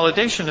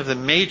consolidation of the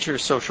major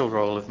social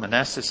role of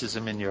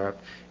monasticism in Europe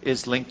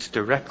is linked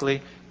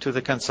directly to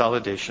the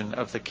consolidation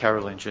of the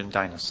Carolingian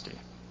dynasty.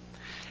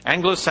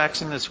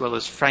 Anglo-Saxon as well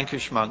as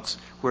Frankish monks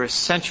were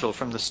essential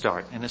from the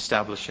start in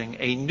establishing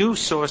a new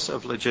source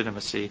of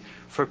legitimacy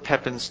for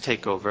Pepin's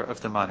takeover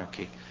of the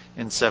monarchy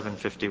in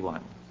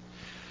 751.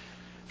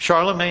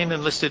 Charlemagne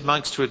enlisted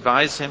monks to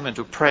advise him and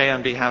to pray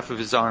on behalf of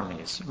his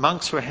armies.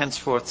 Monks were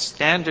henceforth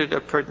standard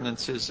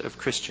appurtenances of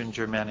Christian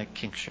Germanic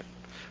kingship.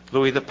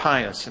 Louis the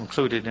Pious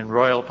included in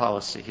royal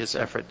policy his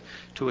effort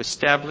to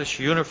establish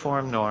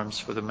uniform norms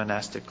for the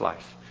monastic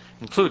life,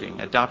 including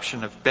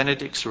adoption of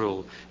Benedict's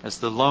rule as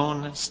the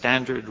lone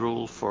standard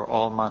rule for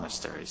all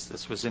monasteries.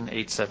 This was in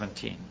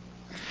 817.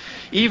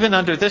 Even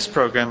under this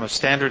program of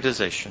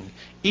standardization,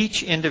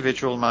 each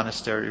individual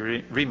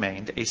monastery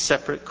remained a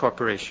separate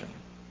corporation.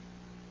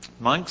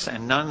 Monks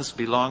and nuns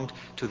belonged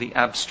to the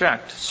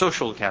abstract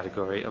social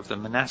category of the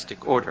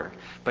monastic order,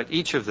 but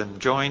each of them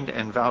joined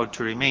and vowed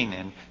to remain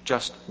in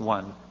just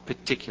one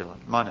particular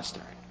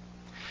monastery.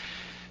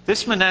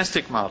 This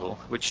monastic model,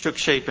 which took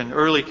shape in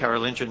early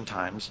Carolingian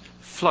times,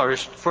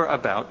 flourished for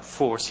about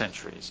 4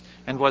 centuries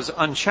and was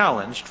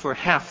unchallenged for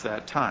half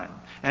that time.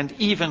 And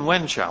even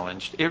when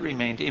challenged, it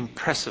remained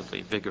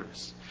impressively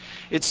vigorous.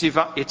 Its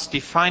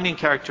defining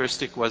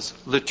characteristic was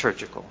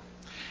liturgical.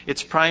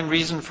 Its prime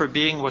reason for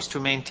being was to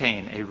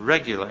maintain a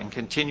regular and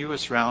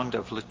continuous round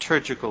of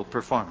liturgical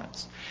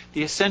performance.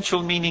 The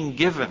essential meaning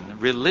given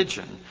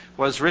religion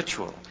was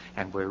ritual,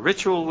 and where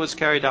ritual was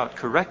carried out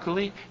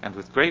correctly and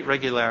with great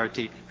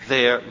regularity,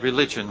 there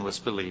religion was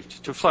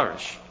believed to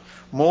flourish.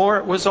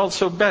 More was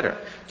also better,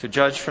 to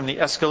judge from the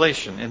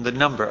escalation in the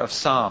number of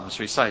psalms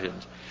recited.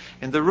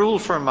 In the Rule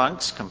for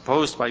Monks,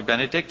 composed by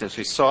Benedict, as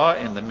we saw,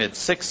 in the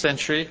mid-6th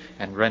century,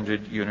 and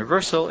rendered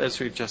universal, as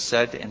we've just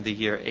said, in the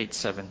year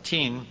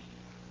 817,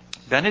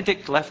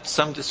 Benedict left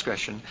some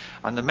discretion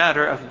on the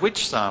matter of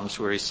which psalms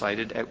were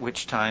recited at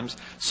which times,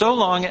 so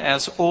long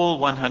as all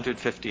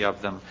 150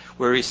 of them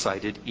were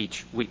recited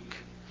each week.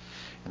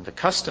 In the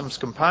customs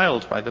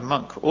compiled by the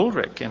monk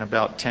Ulrich in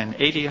about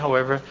 1080,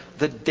 however,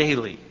 the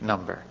daily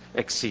number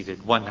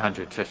exceeded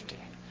 150.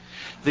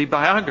 The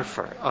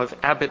biographer of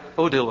Abbot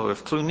Odilo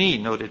of Cluny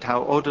noted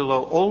how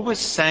Odilo always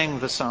sang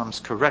the psalms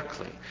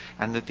correctly,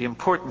 and that the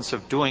importance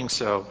of doing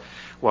so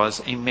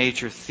was a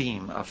major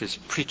theme of his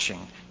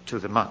preaching to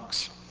the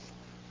monks.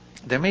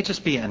 There may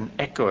just be an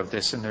echo of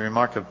this in the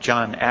remark of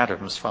John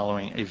Adams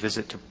following a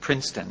visit to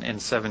Princeton in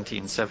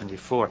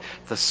 1774.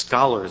 The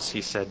scholars,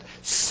 he said,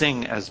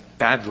 sing as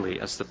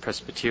badly as the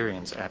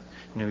Presbyterians at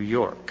New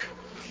York.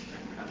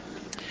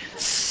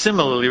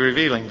 Similarly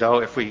revealing,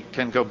 though, if we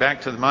can go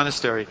back to the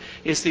monastery,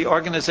 is the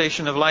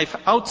organization of life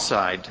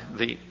outside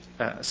the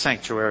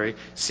sanctuary,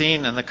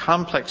 seen in the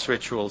complex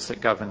rituals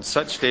that govern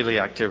such daily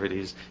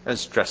activities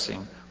as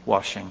dressing,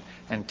 washing,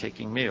 and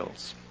taking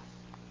meals.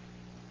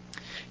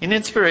 In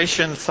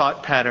inspiration,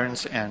 thought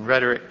patterns, and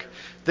rhetoric,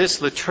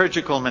 this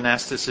liturgical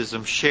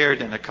monasticism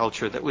shared in a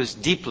culture that was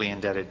deeply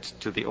indebted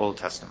to the Old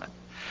Testament.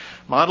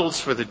 Models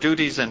for the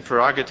duties and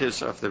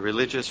prerogatives of the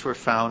religious were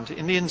found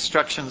in the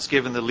instructions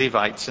given the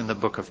Levites in the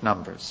Book of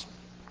Numbers.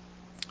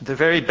 The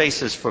very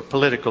basis for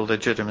political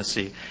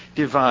legitimacy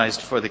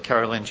devised for the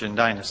Carolingian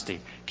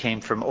dynasty came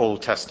from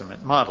Old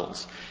Testament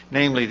models,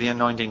 namely the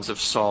anointings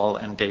of Saul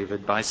and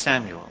David by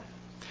Samuel.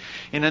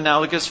 In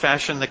analogous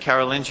fashion, the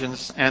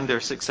Carolingians and their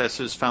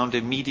successors found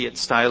immediate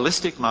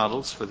stylistic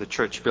models for the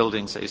church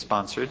buildings they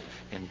sponsored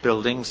in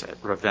buildings at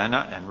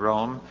Ravenna and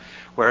Rome,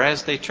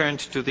 whereas they turned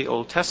to the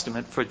Old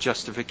Testament for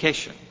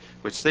justification,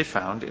 which they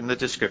found in the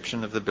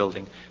description of the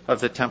building of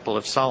the Temple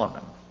of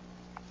Solomon.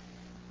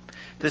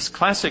 This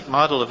classic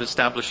model of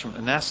establishment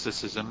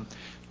monasticism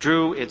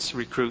drew its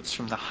recruits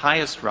from the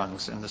highest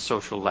rungs in the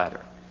social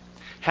ladder.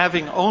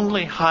 Having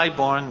only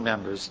high-born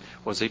members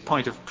was a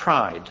point of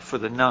pride for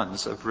the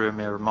nuns of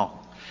Remiremont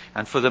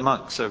and for the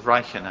monks of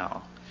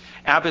Reichenau.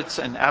 Abbots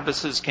and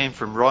abbesses came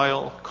from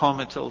royal,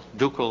 comital,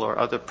 ducal, or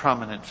other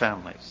prominent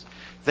families.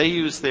 They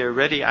used their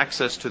ready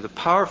access to the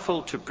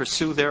powerful to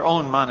pursue their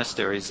own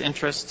monastery's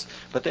interests,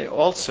 but they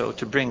also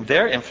to bring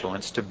their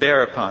influence to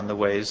bear upon the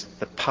ways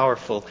the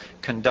powerful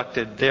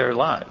conducted their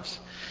lives.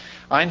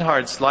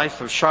 Einhard's Life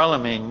of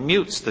Charlemagne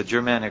mutes the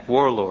Germanic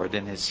warlord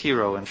in his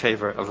hero in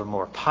favor of a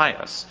more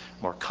pious,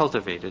 more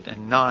cultivated,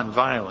 and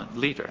non-violent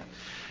leader.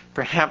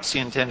 Perhaps he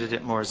intended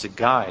it more as a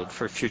guide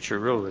for future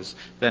rulers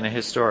than a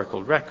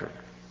historical record.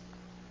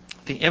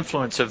 The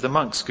influence of the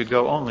monks could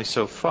go only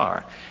so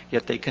far,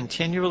 yet they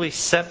continually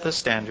set the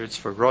standards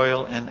for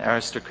royal and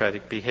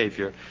aristocratic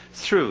behavior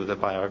through the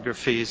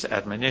biographies,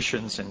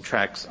 admonitions, and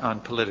tracts on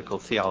political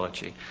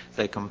theology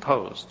they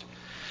composed.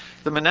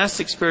 The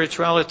monastic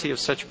spirituality of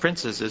such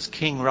princes as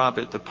King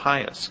Robert the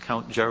Pious,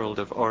 Count Gerald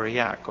of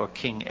Aurillac, or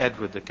King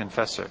Edward the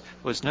Confessor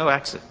was no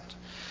accident.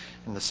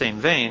 In the same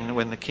vein,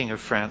 when the King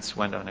of France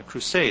went on a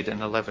crusade in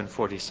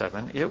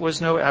 1147, it was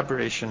no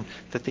aberration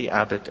that the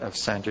Abbot of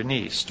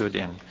Saint-Denis stood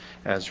in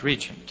as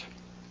regent.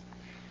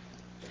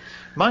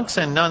 Monks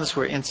and nuns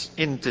were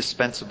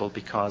indispensable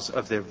because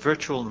of their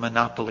virtual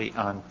monopoly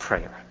on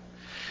prayer.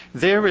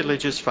 Their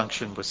religious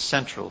function was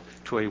central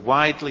to a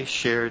widely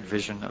shared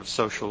vision of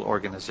social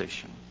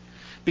organization.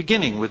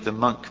 Beginning with the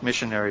monk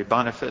missionary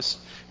Boniface,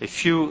 a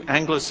few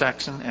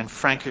Anglo-Saxon and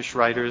Frankish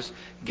writers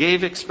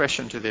gave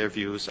expression to their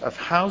views of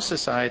how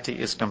society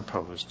is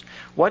composed,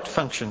 what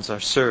functions are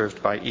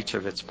served by each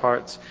of its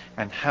parts,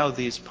 and how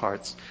these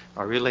parts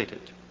are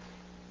related.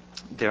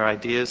 Their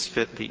ideas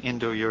fit the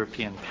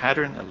Indo-European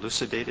pattern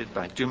elucidated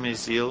by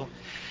Dumézil,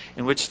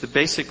 in which the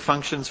basic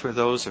functions were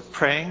those of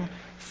praying,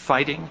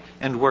 fighting,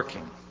 and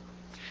working.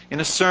 In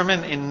a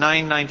sermon in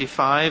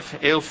 995,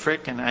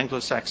 Aelfric, an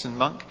Anglo-Saxon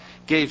monk,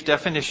 gave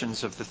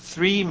definitions of the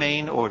three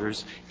main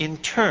orders in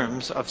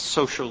terms of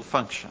social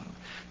function.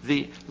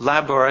 The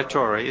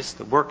laboratores,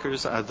 the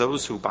workers, are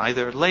those who by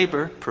their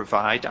labor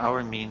provide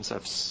our means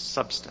of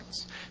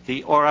substance.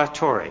 The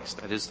oratores,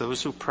 that is,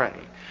 those who pray,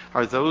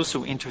 are those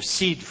who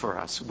intercede for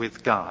us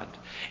with God.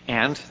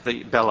 And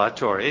the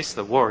bellatores,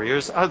 the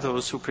warriors, are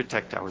those who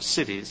protect our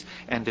cities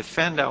and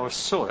defend our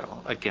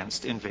soil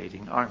against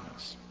invading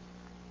armies.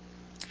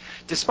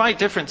 Despite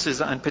differences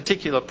on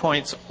particular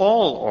points,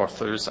 all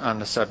authors on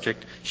the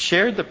subject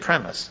shared the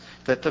premise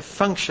that the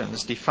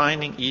functions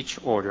defining each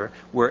order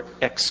were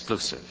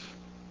exclusive.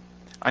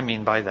 I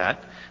mean by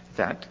that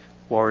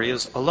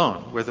warriors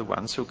alone were the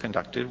ones who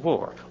conducted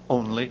war.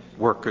 Only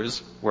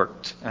workers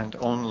worked, and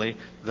only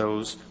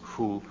those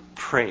who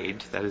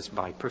prayed, that is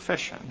by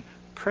profession,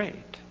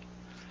 prayed.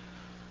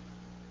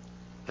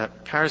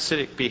 That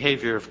parasitic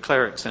behavior of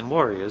clerics and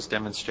warriors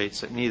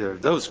demonstrates that neither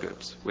of those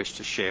groups wish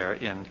to share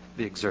in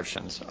the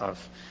exertions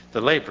of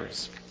the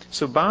labors.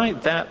 So by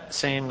that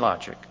same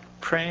logic,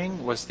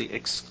 praying was the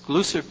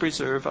exclusive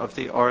preserve of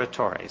the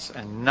oratores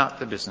and not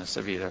the business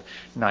of either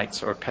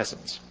knights or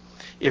peasants.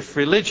 If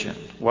religion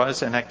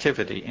was an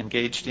activity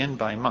engaged in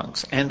by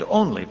monks, and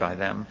only by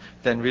them,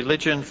 then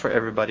religion for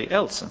everybody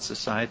else in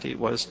society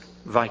was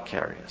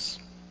vicarious.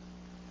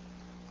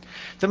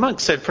 The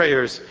monks said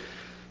prayers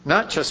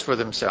not just for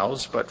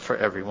themselves, but for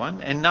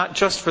everyone, and not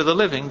just for the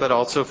living, but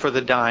also for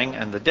the dying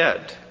and the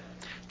dead.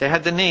 They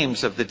had the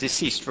names of the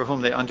deceased for whom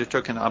they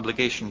undertook an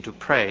obligation to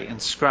pray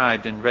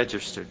inscribed in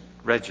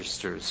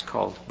registers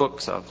called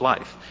books of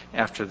life,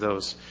 after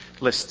those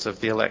lists of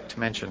the elect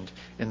mentioned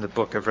in the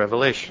book of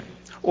Revelation.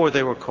 Or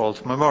they were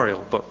called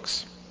memorial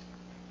books.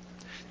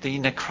 The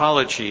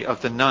necrology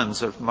of the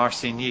nuns of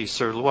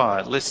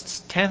Marcigny-sur-Loire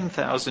lists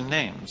 10,000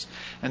 names,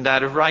 and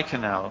that of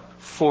Reichenau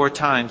 4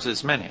 times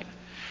as many.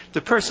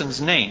 The persons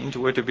named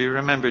were to be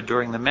remembered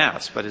during the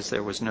Mass, but as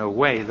there was no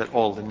way that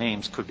all the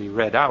names could be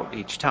read out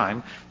each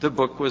time, the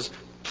book was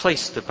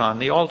placed upon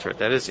the altar.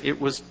 That is,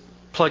 it was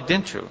plugged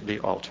into the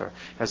altar,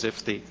 as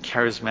if the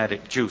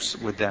charismatic juice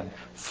would then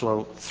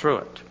flow through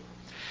it.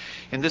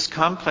 In this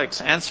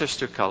complex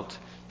ancestor cult,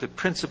 the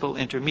principal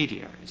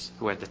intermediaries,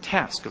 who had the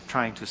task of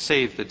trying to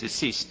save the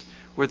deceased,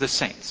 were the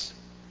saints.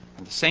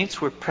 And the saints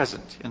were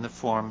present in the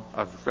form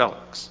of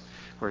relics,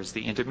 whereas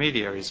the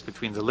intermediaries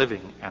between the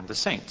living and the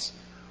saints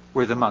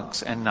were the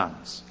monks and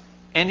nuns.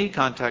 Any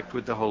contact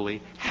with the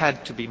holy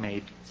had to be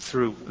made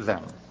through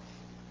them.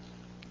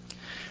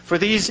 For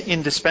these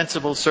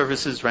indispensable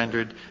services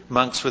rendered,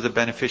 monks were the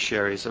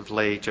beneficiaries of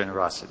lay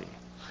generosity.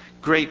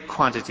 Great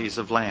quantities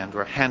of land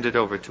were handed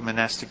over to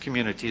monastic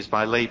communities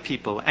by lay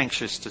people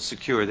anxious to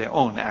secure their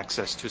own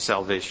access to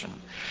salvation.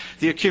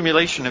 The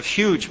accumulation of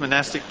huge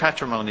monastic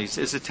patrimonies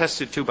is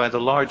attested to by the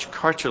large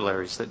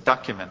cartularies that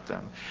document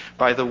them,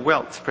 by the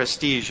wealth,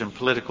 prestige, and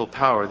political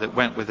power that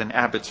went with an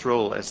abbot's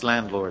role as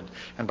landlord,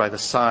 and by the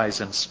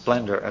size and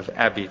splendor of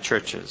abbey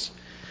churches.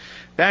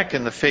 Back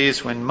in the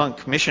phase when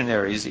monk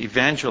missionaries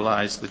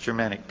evangelized the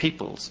Germanic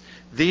peoples,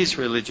 these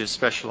religious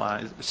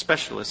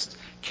specialists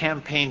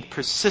campaigned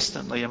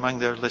persistently among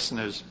their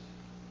listeners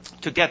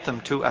to get them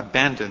to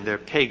abandon their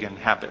pagan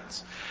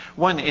habits.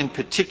 One in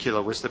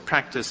particular was the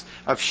practice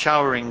of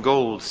showering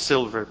gold,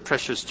 silver,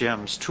 precious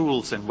gems,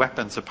 tools, and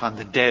weapons upon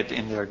the dead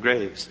in their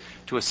graves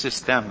to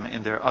assist them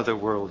in their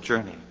otherworld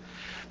journey.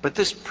 But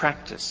this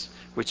practice,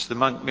 which the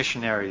monk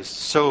missionaries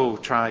so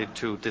tried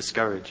to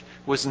discourage,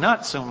 was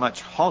not so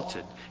much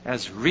halted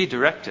as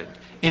redirected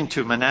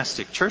into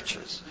monastic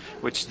churches,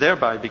 which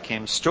thereby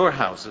became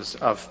storehouses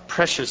of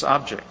precious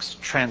objects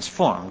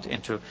transformed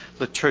into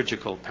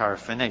liturgical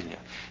paraphernalia.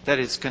 That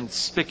is,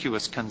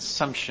 conspicuous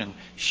consumption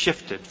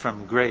shifted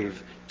from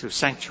grave to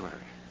sanctuary.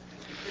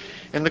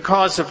 In the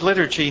cause of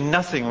liturgy,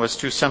 nothing was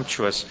too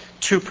sumptuous,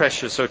 too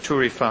precious, or too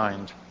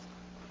refined.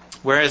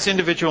 Whereas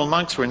individual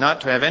monks were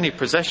not to have any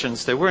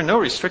possessions, there were no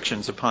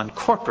restrictions upon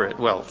corporate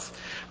wealth.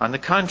 On the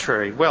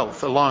contrary,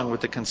 wealth, along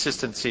with the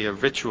consistency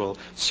of ritual,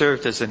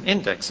 served as an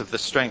index of the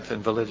strength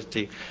and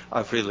validity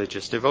of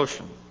religious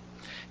devotion.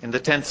 In the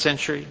 10th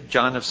century,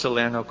 John of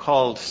Salerno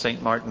called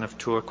St. Martin of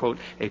Tours, quote,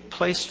 a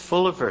place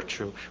full of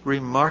virtue,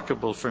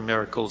 remarkable for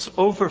miracles,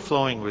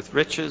 overflowing with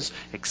riches,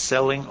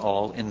 excelling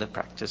all in the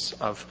practice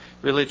of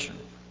religion.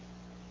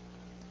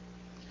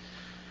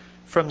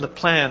 From the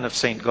plan of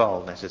St.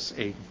 Gall, that is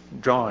a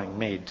drawing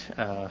made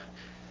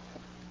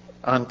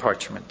on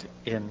parchment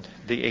in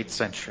the 8th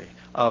century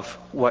of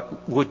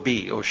what would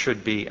be or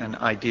should be an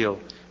ideal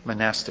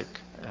monastic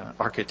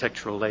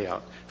architectural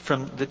layout,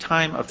 from the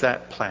time of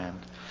that plan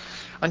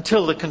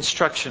until the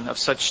construction of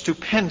such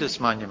stupendous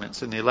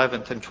monuments in the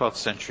 11th and 12th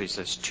centuries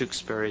as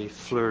Tewkesbury,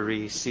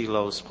 Fleury,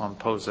 Selos,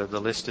 Pomposa, the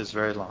list is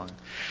very long.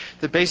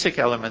 The basic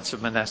elements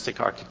of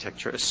monastic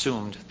architecture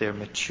assumed their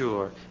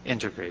mature,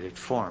 integrated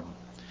form.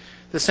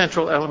 The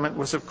central element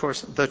was, of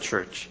course, the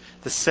church,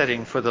 the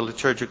setting for the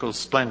liturgical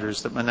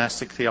splendors that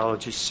monastic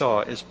theology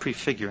saw as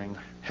prefiguring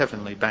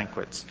heavenly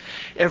banquets.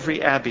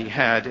 Every abbey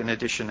had, in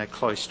addition, a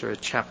cloister, a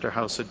chapter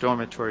house, a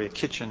dormitory, a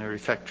kitchen, a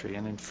refectory,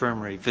 an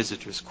infirmary,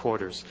 visitors'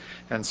 quarters,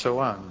 and so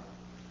on.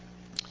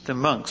 The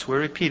monks were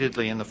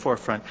repeatedly in the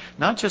forefront,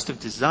 not just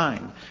of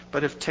design,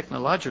 but of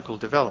technological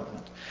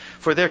development.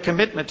 For their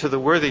commitment to the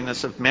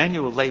worthiness of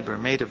manual labor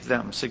made of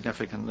them,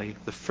 significantly,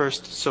 the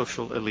first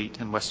social elite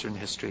in Western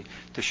history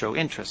to show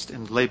interest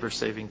in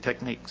labor-saving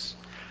techniques.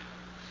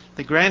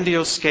 The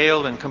grandiose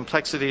scale and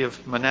complexity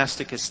of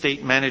monastic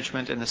estate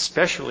management, and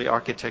especially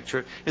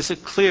architecture, is a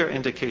clear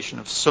indication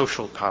of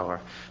social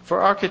power.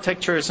 For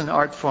architecture as an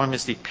art form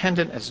is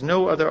dependent, as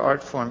no other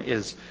art form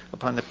is,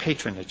 upon the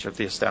patronage of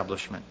the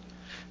establishment.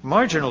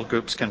 Marginal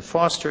groups can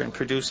foster and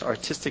produce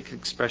artistic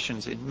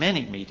expressions in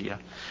many media,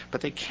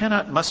 but they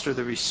cannot muster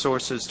the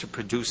resources to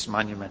produce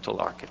monumental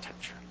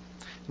architecture.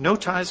 No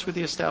ties with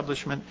the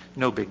establishment,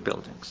 no big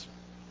buildings.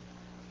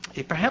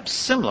 A perhaps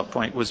similar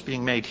point was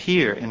being made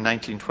here in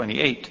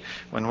 1928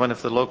 when one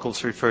of the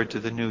locals referred to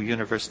the new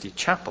university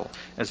chapel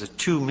as a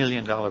 $2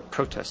 million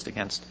protest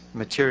against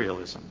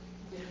materialism.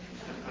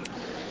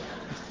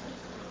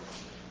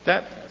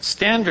 That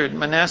standard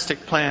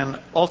monastic plan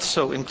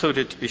also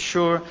included, to be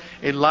sure,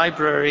 a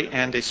library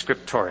and a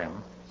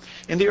scriptorium.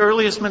 In the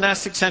earliest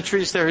monastic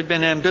centuries, there had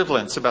been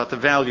ambivalence about the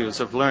values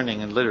of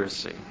learning and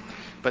literacy.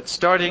 But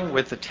starting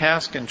with the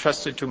task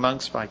entrusted to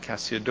monks by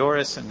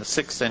Cassiodorus in the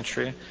 6th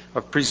century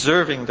of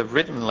preserving the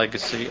written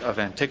legacy of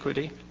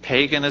antiquity,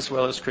 pagan as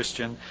well as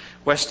Christian,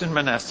 Western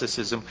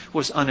monasticism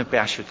was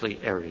unabashedly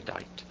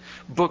erudite.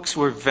 Books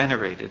were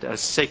venerated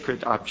as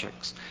sacred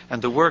objects,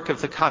 and the work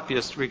of the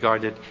copyist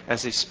regarded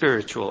as a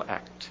spiritual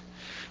act.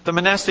 The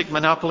monastic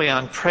monopoly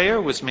on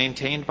prayer was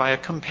maintained by a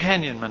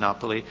companion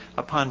monopoly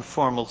upon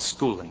formal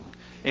schooling,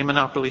 a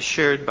monopoly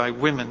shared by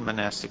women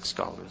monastic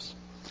scholars.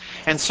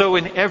 And so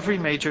in every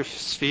major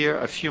sphere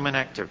of human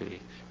activity,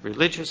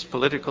 religious,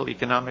 political,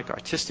 economic,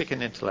 artistic,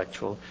 and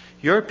intellectual,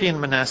 European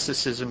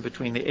monasticism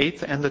between the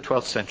 8th and the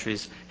 12th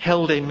centuries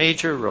held a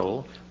major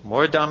role,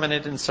 more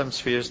dominant in some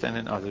spheres than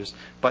in others,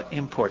 but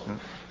important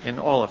in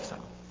all of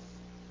them.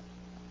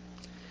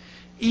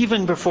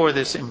 Even before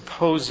this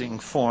imposing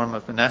form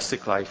of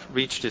monastic life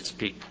reached its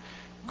peak,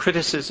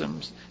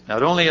 criticisms,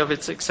 not only of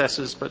its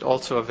excesses, but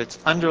also of its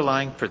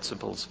underlying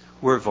principles,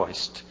 were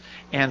voiced,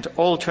 and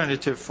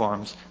alternative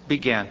forms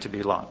began to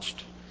be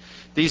launched.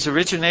 These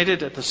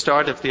originated at the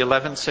start of the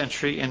 11th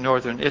century in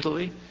northern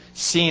Italy,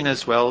 seen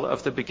as well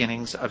of the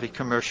beginnings of a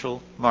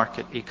commercial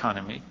market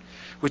economy,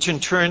 which in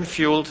turn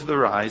fueled the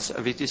rise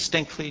of a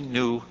distinctly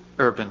new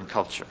urban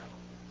culture.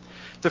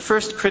 The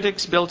first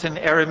critics built an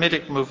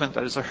eremitic movement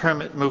as a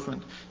hermit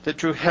movement that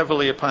drew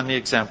heavily upon the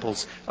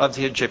examples of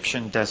the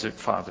Egyptian desert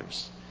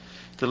fathers.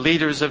 The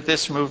leaders of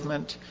this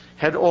movement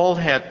had all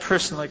had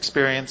personal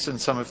experience in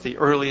some of the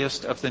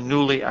earliest of the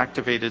newly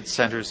activated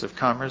centers of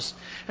commerce,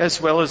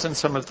 as well as in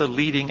some of the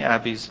leading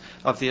abbeys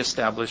of the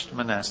established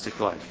monastic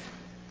life.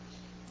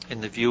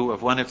 In the view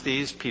of one of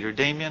these, Peter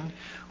Damian,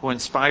 who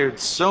inspired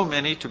so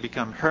many to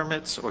become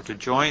hermits or to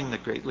join the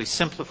greatly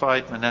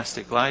simplified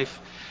monastic life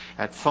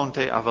at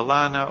Fonte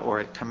Avellana or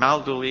at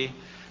Camaldoli,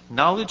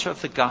 knowledge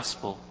of the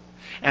gospel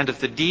and of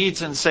the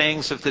deeds and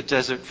sayings of the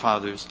desert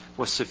fathers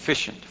was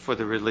sufficient for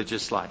the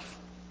religious life.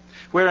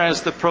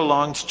 Whereas the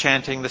prolonged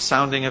chanting, the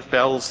sounding of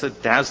bells, the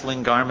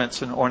dazzling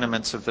garments and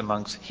ornaments of the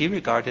monks, he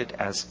regarded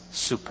as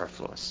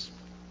superfluous.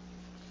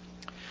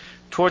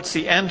 Towards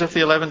the end of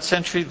the 11th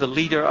century, the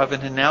leader of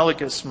an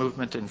analogous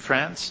movement in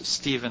France,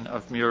 Stephen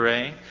of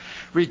Muret,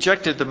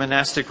 rejected the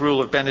monastic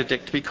rule of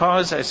Benedict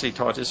because, as he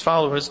taught his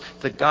followers,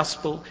 the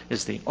gospel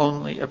is the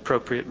only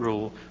appropriate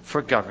rule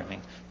for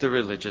governing the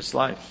religious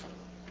life.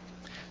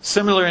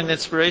 Similar in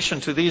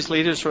inspiration to these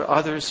leaders were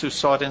others who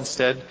sought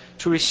instead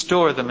to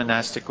restore the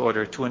monastic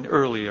order to an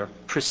earlier,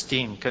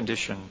 pristine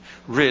condition,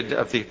 rid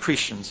of the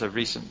accretions of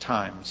recent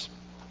times.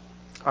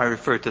 I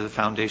refer to the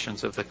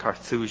foundations of the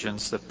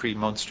Carthusians, the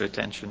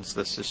Premonstratensians,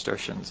 the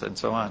Cistercians, and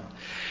so on.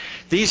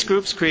 These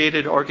groups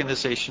created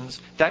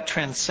organizations that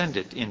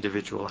transcended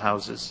individual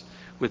houses,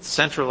 with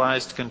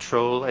centralized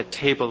control, a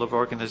table of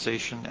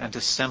organization, and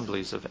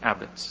assemblies of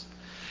abbots.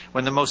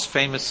 When the most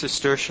famous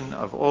Cistercian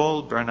of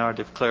all, Bernard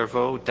of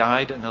Clairvaux,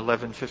 died in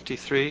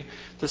 1153,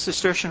 the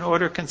Cistercian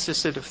order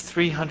consisted of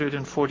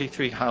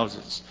 343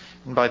 houses,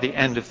 and by the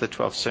end of the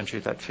 12th century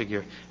that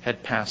figure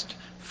had passed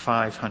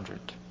 500.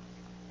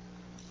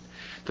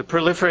 The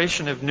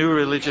proliferation of new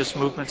religious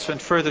movements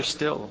went further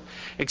still,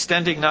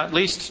 extending not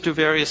least to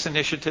various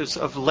initiatives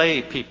of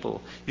lay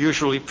people,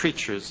 usually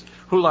preachers,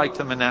 who, like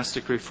the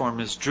monastic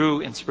reformers,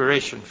 drew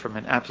inspiration from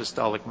an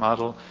apostolic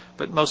model,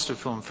 but most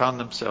of whom found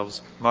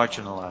themselves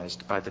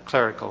marginalized by the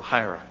clerical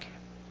hierarchy.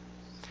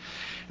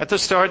 At the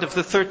start of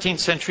the 13th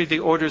century, the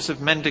orders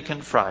of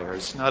mendicant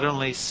friars not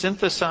only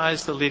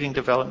synthesized the leading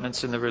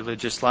developments in the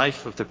religious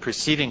life of the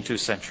preceding 2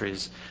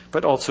 centuries,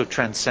 but also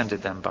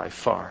transcended them by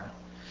far.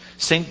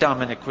 Saint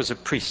Dominic was a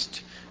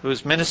priest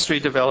whose ministry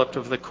developed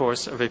over the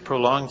course of a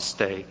prolonged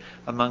stay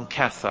among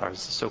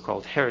Cathars, the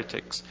so-called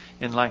heretics,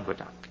 in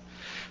Languedoc.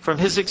 From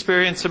his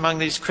experience among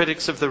these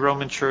critics of the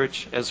Roman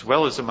Church, as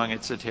well as among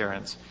its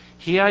adherents,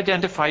 he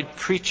identified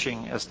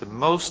preaching as the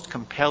most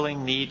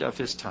compelling need of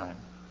his time.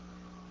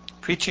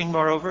 Preaching,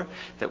 moreover,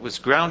 that was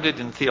grounded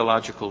in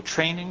theological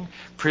training,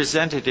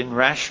 presented in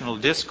rational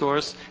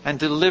discourse, and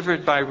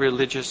delivered by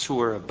religious who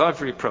were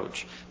above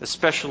reproach,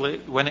 especially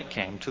when it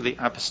came to the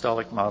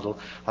apostolic model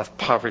of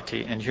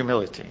poverty and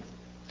humility.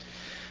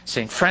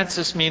 St.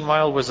 Francis,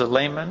 meanwhile, was a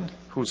layman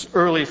whose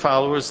early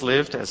followers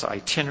lived as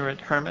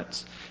itinerant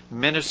hermits,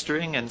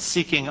 ministering and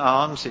seeking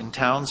alms in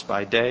towns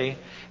by day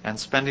and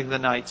spending the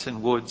nights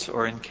in woods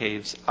or in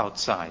caves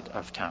outside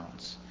of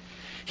towns.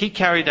 He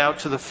carried out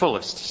to the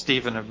fullest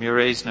Stephen of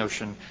Muret's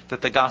notion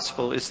that the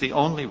gospel is the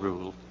only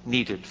rule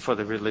needed for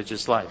the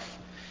religious life.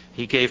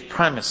 He gave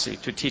primacy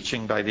to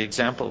teaching by the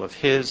example of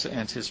his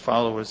and his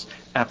followers'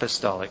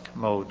 apostolic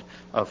mode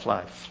of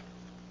life.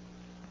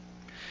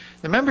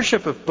 The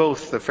membership of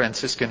both the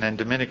Franciscan and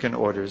Dominican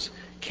orders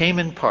came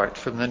in part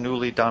from the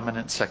newly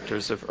dominant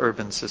sectors of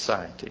urban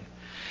society.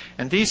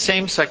 And these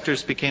same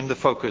sectors became the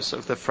focus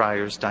of the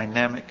friars'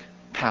 dynamic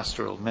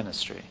pastoral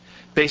ministry,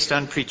 based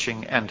on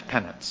preaching and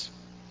penance.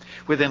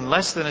 Within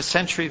less than a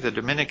century, the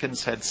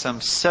Dominicans had some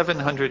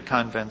 700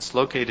 convents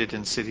located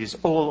in cities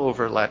all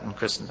over Latin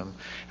Christendom,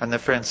 and the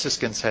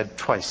Franciscans had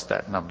twice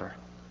that number.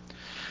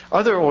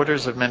 Other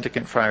orders of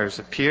mendicant friars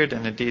appeared,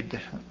 and indeed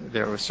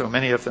there were so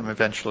many of them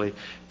eventually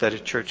that a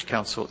church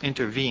council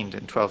intervened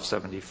in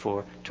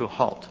 1274 to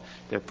halt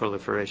their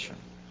proliferation.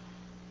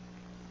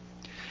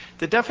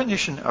 The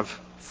definition of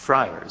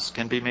friars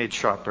can be made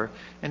sharper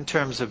in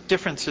terms of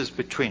differences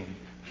between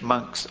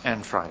monks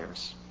and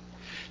friars.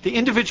 The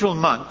individual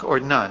monk or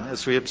nun,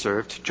 as we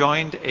observed,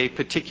 joined a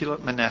particular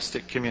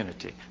monastic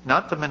community,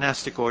 not the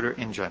monastic order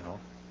in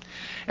general,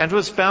 and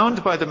was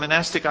bound by the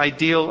monastic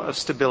ideal of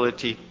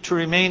stability to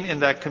remain in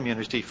that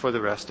community for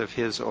the rest of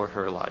his or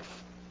her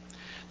life.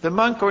 The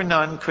monk or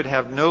nun could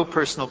have no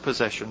personal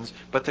possessions,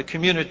 but the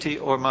community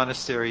or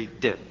monastery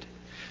did.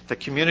 The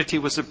community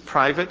was a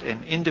private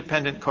and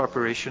independent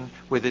corporation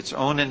with its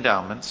own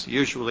endowments,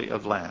 usually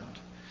of land.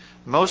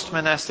 Most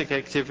monastic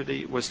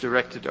activity was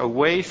directed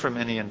away from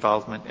any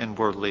involvement in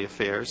worldly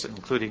affairs,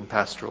 including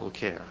pastoral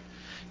care.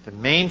 The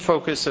main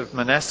focus of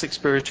monastic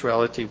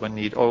spirituality, one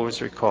need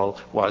always recall,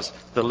 was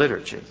the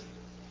liturgy.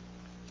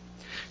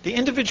 The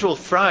individual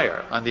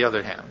friar, on the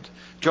other hand,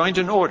 joined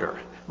an order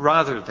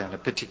rather than a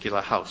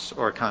particular house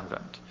or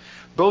convent.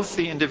 Both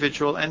the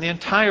individual and the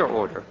entire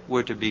order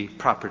were to be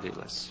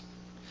propertyless.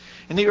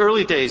 In the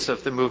early days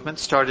of the movement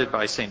started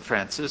by St.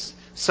 Francis,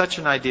 such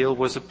an ideal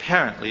was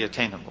apparently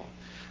attainable.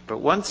 But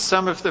once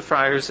some of the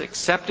friars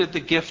accepted the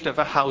gift of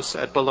a house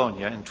at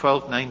Bologna in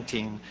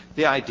 1219,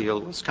 the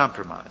ideal was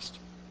compromised.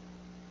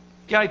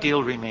 The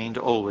ideal remained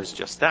always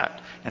just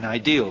that, an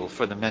ideal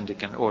for the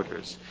mendicant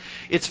orders.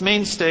 Its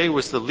mainstay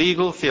was the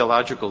legal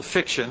theological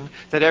fiction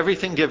that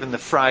everything given the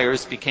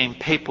friars became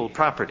papal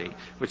property,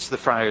 which the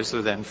friars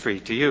were then free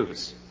to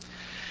use.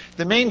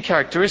 The main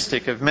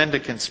characteristic of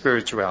mendicant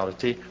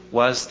spirituality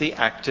was the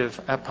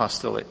active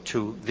apostolate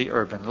to the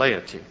urban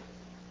laity.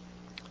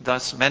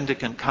 Thus,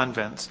 mendicant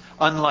convents,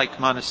 unlike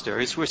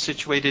monasteries, were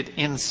situated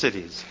in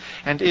cities,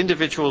 and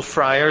individual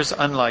friars,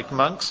 unlike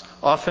monks,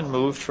 often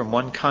moved from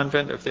one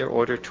convent of their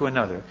order to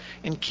another,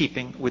 in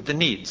keeping with the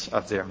needs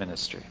of their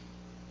ministry.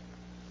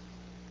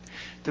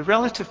 The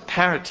relative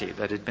parity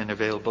that had been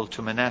available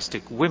to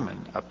monastic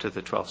women up to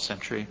the 12th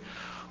century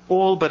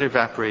all but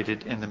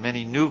evaporated in the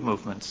many new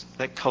movements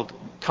that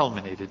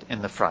culminated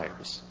in the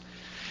friars.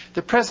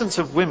 The presence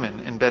of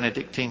women in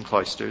Benedictine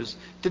cloisters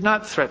did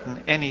not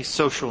threaten any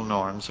social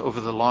norms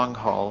over the long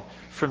haul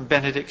from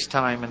Benedict's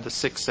time in the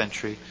 6th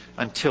century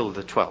until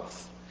the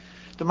 12th.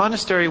 The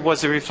monastery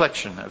was a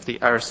reflection of the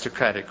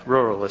aristocratic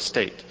rural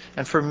estate,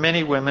 and for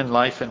many women,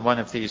 life in one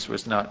of these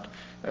was not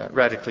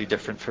radically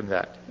different from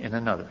that in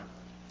another.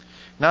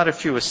 Not a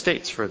few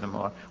estates,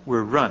 furthermore,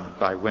 were run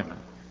by women.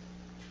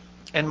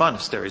 And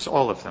monasteries,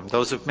 all of them,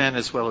 those of men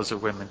as well as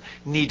of women,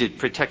 needed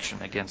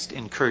protection against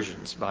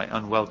incursions by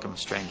unwelcome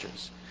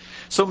strangers.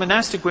 So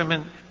monastic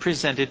women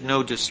presented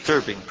no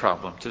disturbing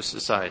problem to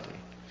society.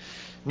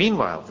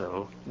 Meanwhile,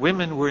 though,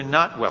 women were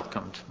not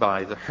welcomed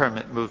by the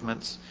hermit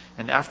movements,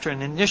 and after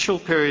an initial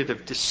period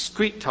of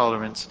discreet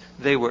tolerance,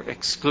 they were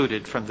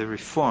excluded from the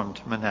reformed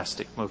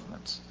monastic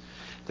movements.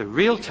 The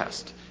real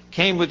test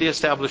came with the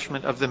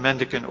establishment of the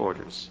mendicant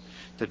orders.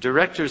 The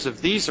directors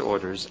of these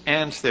orders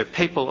and their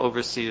papal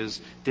overseers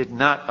did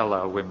not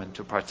allow women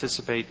to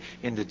participate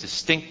in the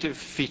distinctive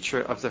feature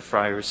of the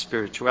friars'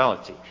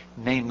 spirituality,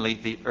 namely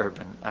the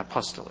urban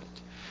apostolate.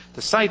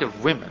 The sight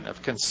of women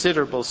of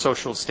considerable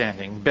social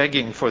standing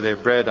begging for their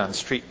bread on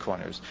street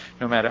corners,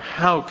 no matter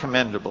how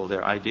commendable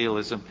their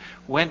idealism,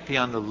 went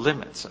beyond the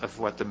limits of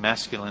what the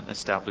masculine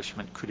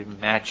establishment could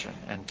imagine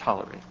and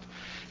tolerate.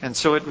 And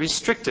so it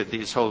restricted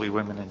these holy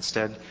women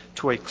instead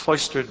to a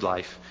cloistered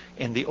life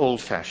in the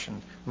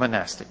old-fashioned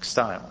monastic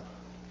style.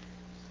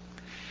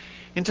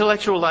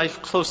 Intellectual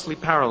life closely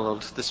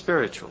paralleled the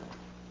spiritual.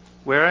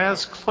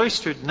 Whereas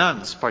cloistered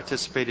nuns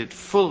participated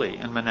fully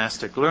in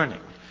monastic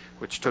learning,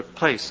 which took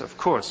place, of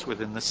course,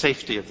 within the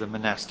safety of the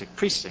monastic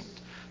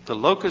precinct, the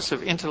locus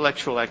of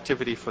intellectual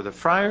activity for the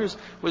friars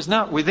was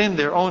not within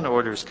their own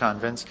orders'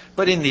 convents,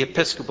 but in the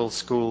episcopal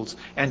schools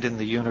and in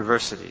the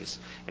universities,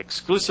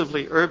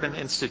 exclusively urban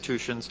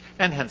institutions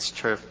and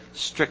henceforth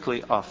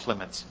strictly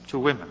off-limits to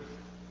women.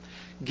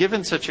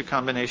 Given such a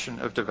combination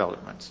of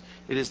developments,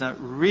 it is not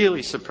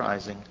really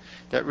surprising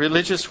that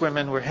religious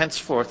women were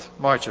henceforth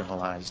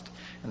marginalized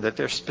and that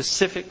their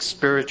specific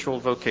spiritual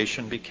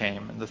vocation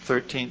became, in the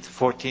 13th,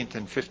 14th,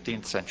 and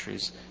 15th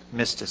centuries,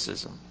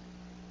 mysticism.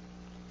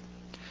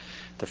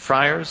 The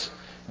friars,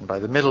 and by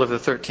the middle of the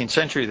 13th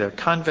century their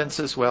convents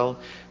as well,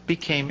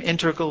 became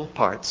integral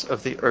parts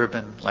of the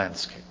urban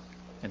landscape.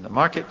 In the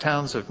market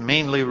towns of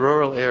mainly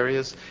rural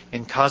areas,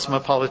 in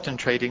cosmopolitan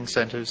trading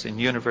centers, in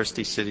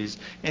university cities,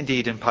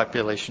 indeed in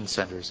population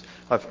centers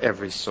of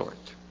every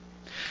sort.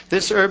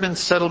 This urban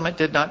settlement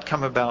did not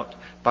come about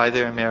by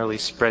their merely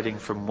spreading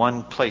from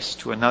one place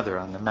to another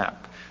on the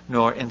map,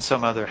 nor in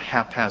some other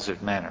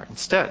haphazard manner.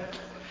 Instead,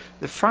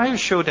 the friars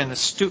showed an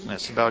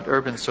astuteness about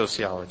urban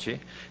sociology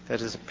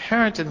that is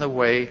apparent in the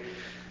way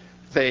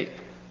they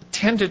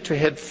tended to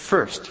head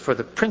first for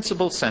the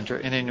principal center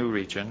in a new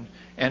region,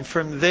 and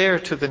from there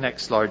to the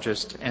next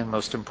largest and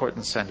most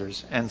important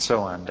centers, and so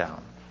on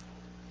down.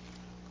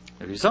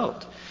 The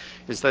result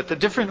is that the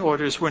different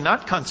orders were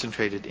not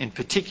concentrated in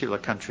particular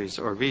countries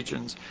or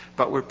regions,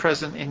 but were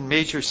present in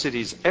major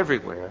cities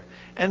everywhere,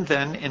 and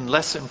then in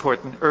less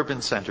important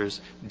urban centers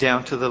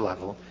down to the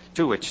level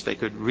to which they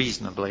could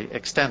reasonably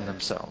extend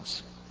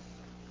themselves.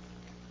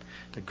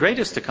 The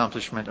greatest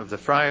accomplishment of the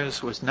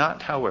friars was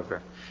not,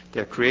 however,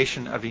 their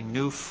creation of a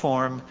new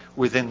form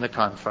within the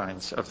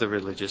confines of the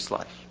religious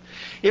life.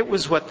 It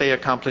was what they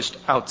accomplished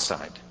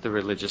outside the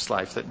religious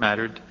life that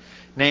mattered,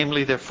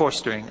 namely their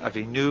fostering of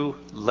a new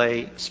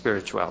lay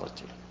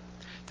spirituality.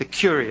 The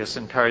curious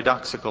and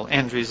paradoxical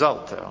end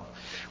result, though,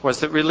 was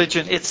that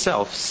religion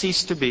itself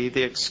ceased to be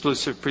the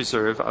exclusive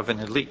preserve of an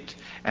elite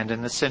and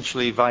an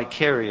essentially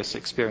vicarious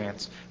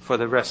experience for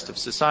the rest of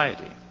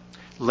society.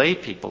 Lay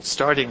people,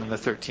 starting in the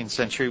 13th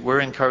century, were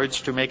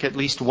encouraged to make at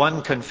least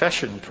one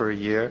confession per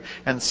year,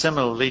 and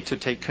similarly to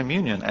take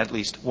communion at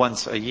least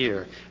once a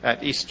year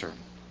at Easter.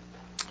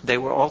 They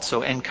were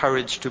also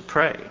encouraged to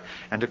pray,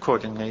 and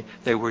accordingly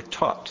they were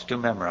taught to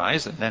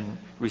memorize and then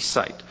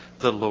recite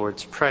the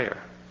Lord's Prayer.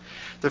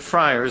 The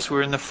friars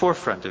were in the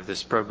forefront of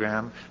this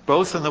program,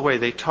 both in the way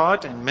they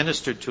taught and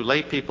ministered to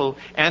lay people,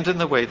 and in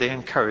the way they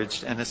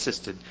encouraged and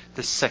assisted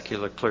the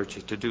secular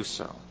clergy to do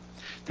so.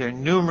 Their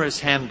numerous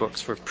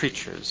handbooks for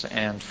preachers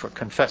and for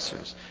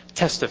confessors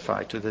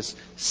testify to this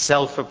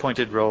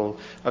self-appointed role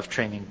of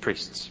training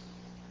priests.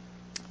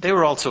 They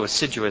were also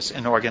assiduous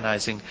in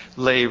organizing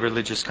lay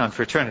religious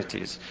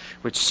confraternities,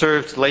 which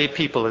served lay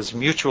people as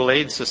mutual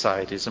aid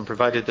societies and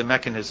provided the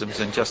mechanisms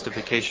and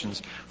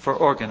justifications for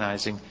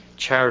organizing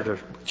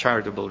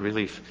charitable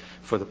relief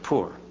for the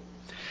poor.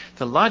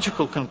 The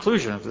logical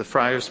conclusion of the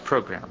friars'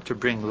 program to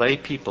bring lay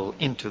people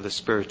into the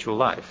spiritual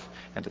life,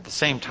 and at the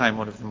same time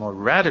one of the more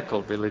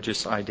radical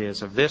religious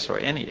ideas of this or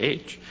any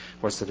age,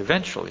 was that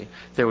eventually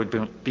there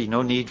would be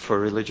no need for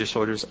religious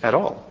orders at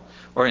all,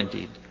 or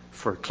indeed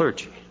for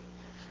clergy,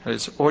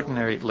 as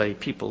ordinary lay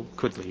people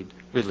could lead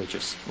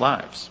religious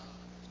lives.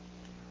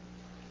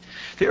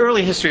 The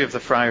early history of the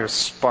friars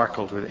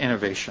sparkled with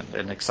innovation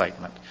and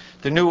excitement.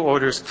 The new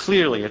orders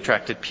clearly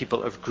attracted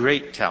people of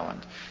great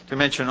talent, to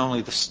mention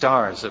only the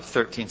stars of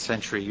 13th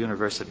century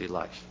university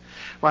life,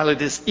 while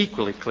it is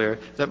equally clear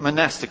that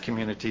monastic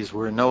communities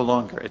were no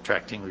longer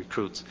attracting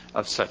recruits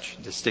of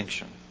such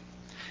distinction.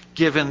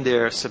 Given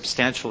their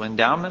substantial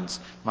endowments,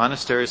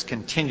 monasteries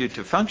continued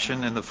to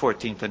function in the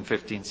 14th and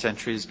 15th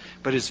centuries,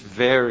 but as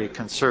very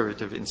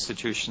conservative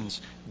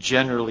institutions,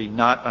 generally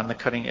not on the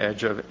cutting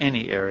edge of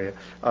any area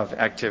of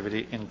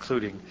activity,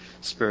 including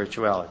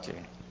spirituality.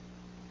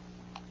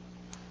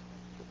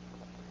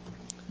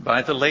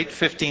 By the late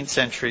 15th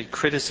century,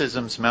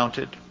 criticisms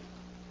mounted,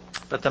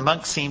 but the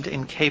monks seemed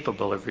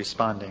incapable of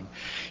responding,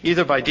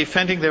 either by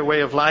defending their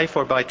way of life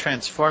or by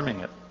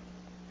transforming it.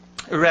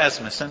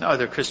 Erasmus and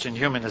other Christian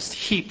humanists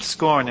heaped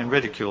scorn and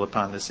ridicule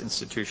upon this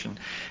institution,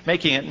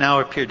 making it now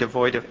appear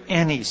devoid of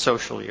any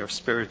socially or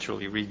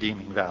spiritually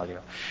redeeming value.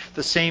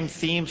 The same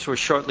themes were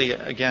shortly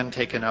again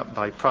taken up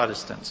by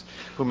Protestants,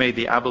 who made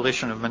the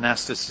abolition of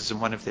monasticism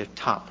one of their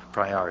top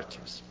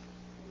priorities.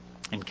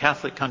 In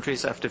Catholic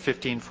countries after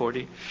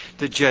 1540,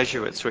 the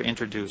Jesuits were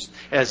introduced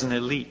as an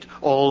elite,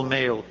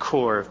 all-male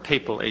corps of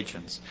papal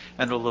agents,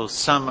 and although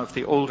some of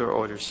the older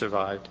orders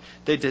survived,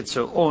 they did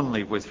so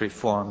only with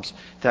reforms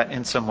that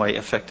in some way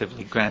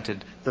effectively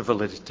granted the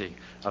validity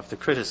of the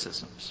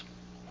criticisms.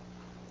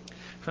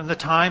 From the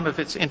time of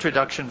its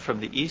introduction from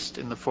the East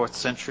in the 4th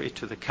century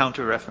to the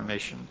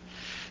Counter-Reformation,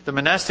 the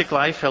monastic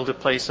life held a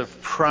place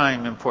of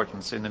prime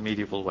importance in the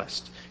medieval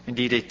West.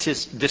 Indeed, a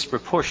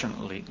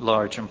disproportionately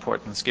large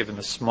importance given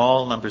the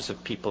small numbers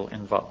of people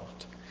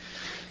involved.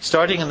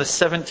 Starting in the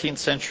 17th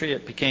century,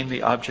 it became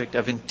the object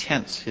of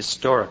intense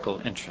historical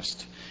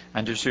interest.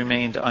 and has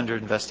remained under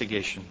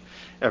investigation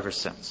ever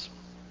since.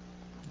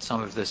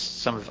 Some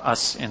of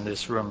us in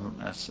this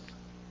room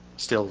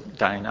still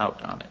dine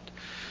out on it.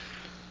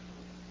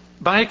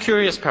 By a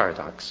curious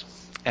paradox,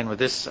 and with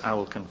this I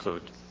will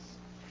conclude,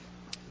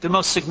 the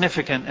most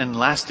significant and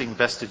lasting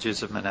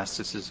vestiges of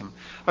monasticism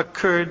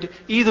occurred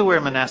either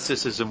where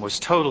monasticism was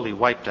totally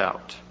wiped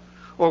out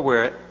or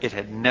where it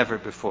had never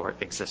before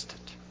existed.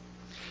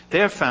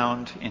 They are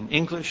found in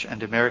English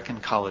and American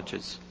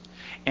colleges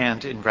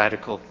and in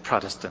radical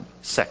Protestant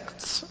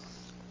sects.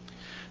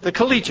 The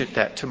collegiate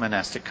debt to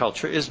monastic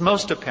culture is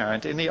most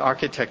apparent in the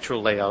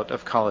architectural layout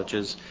of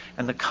colleges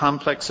and the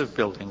complex of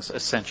buildings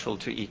essential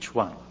to each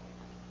one.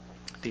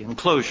 The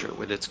enclosure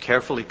with its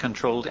carefully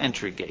controlled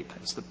entry gate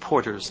as the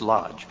porter's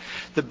lodge,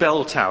 the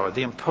bell tower,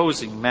 the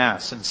imposing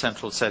mass and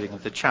central setting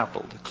of the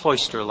chapel, the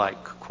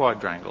cloister-like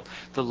quadrangle,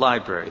 the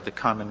library, the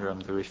common room,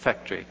 the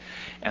refectory,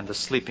 and the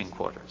sleeping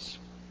quarters.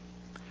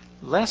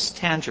 Less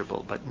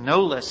tangible, but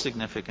no less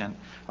significant,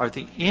 are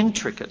the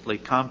intricately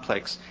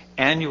complex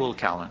annual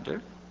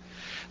calendar,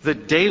 the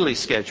daily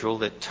schedule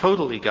that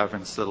totally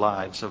governs the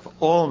lives of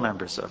all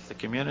members of the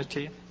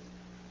community,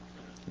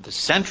 the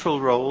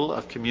central role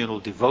of communal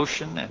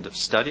devotion and of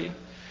study,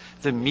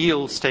 the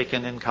meals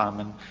taken in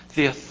common,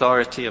 the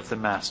authority of the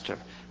master,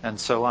 and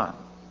so on.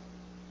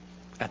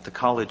 At the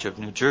College of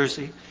New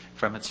Jersey,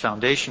 from its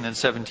foundation in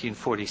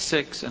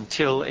 1746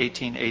 until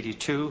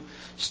 1882,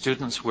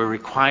 students were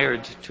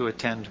required to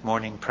attend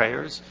morning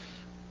prayers,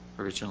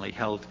 originally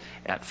held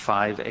at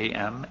 5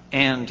 a.m.,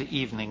 and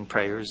evening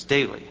prayers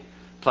daily,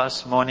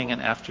 plus morning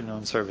and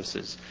afternoon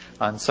services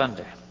on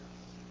Sunday.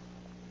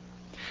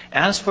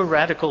 As for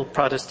radical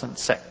Protestant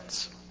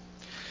sects,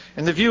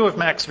 in the view of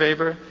Max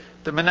Weber,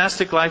 the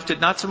monastic life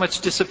did not so much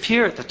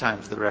disappear at the time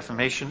of the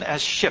Reformation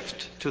as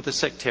shift to the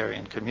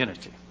sectarian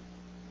community.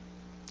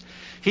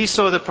 He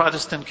saw the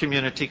Protestant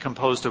community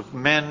composed of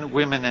men,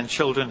 women, and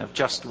children of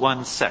just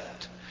one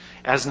sect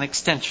as an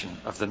extension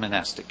of the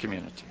monastic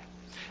community,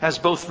 as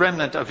both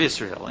remnant of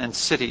Israel and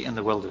city in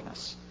the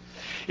wilderness.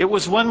 It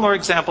was one more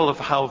example of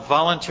how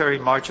voluntary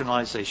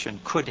marginalization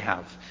could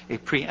have a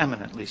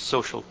preeminently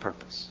social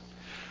purpose.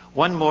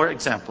 One more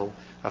example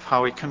of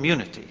how a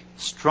community,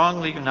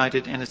 strongly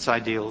united in its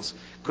ideals,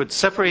 could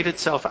separate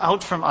itself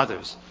out from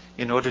others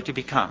in order to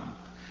become,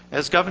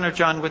 as Governor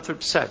John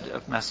Winthrop said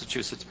of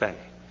Massachusetts Bay,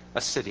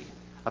 a city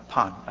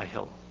upon a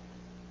hill.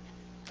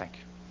 Thank you.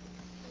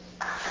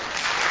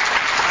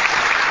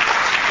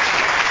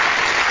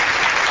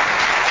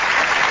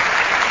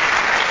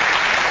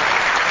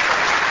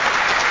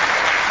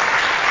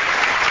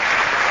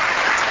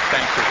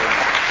 Thank you very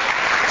much.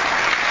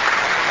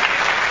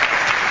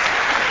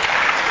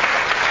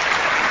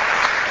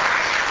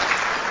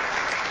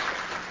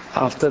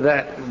 After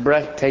that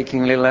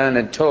breathtakingly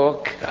learned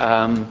talk,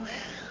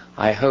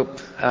 I hope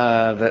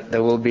that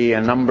there will be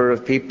a number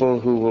of people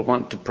who will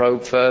want to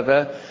probe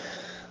further.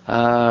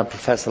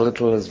 Professor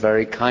Little has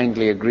very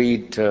kindly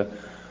agreed to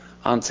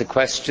answer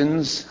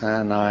questions,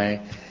 and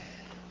I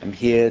am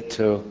here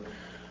to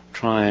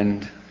try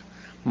and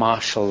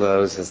marshal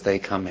those as they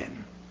come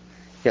in.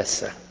 Yes,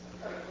 sir.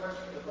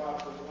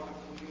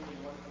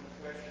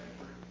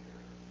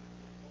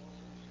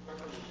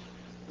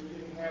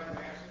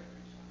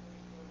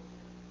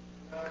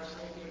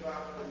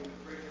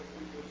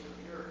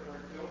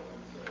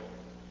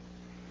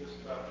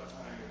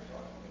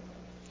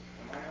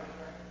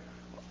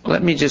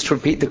 Let me just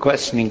repeat the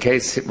question in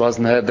case it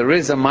wasn't heard. There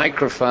is a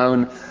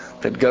microphone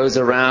that goes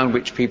around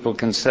which people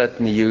can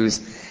certainly use.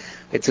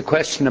 It's a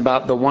question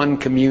about the one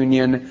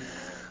communion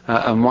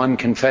and one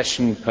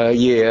confession per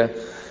year,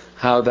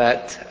 how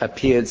that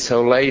appeared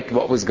so late,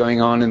 what was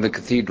going on in the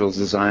cathedrals,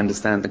 as I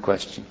understand the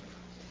question.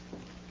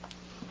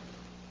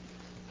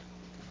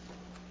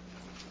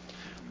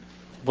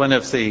 One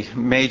of the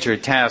major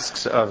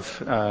tasks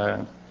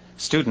of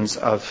students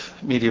of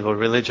medieval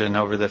religion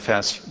over the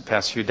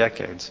past few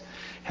decades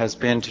has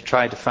been to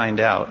try to find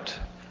out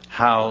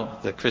how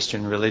the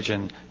Christian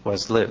religion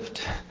was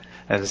lived,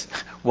 as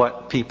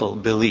what people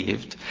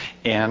believed,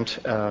 and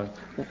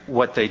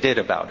what they did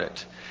about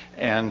it.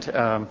 And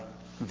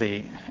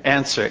the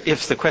answer,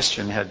 if the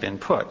question had been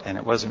put, and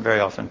it wasn't very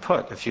often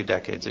put a few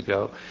decades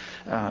ago,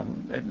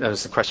 that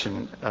was the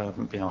question,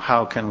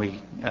 how can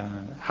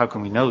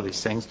we know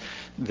these things?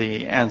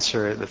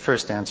 The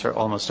first answer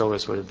almost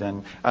always would have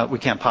been, we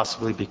can't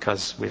possibly,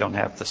 because we don't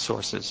have the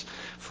sources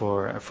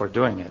for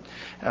doing it.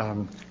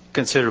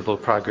 Considerable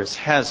progress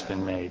has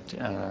been made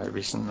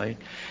recently,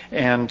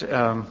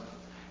 and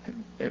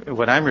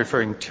what I'm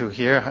referring to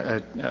here,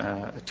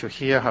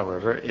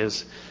 however,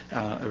 is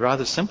a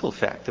rather simple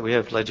fact that we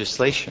have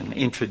legislation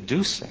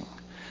introducing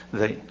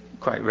the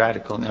quite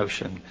radical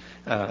notion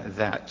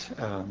that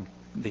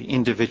the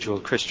individual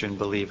Christian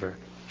believer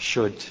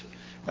should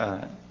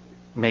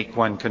make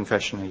one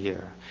confession a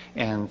year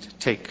and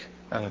take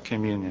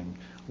communion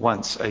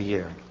once a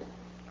year.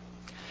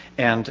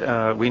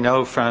 And we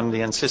know from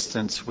the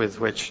insistence with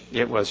which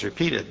it was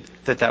repeated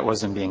that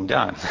wasn't being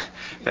done.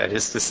 That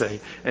is to say,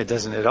 it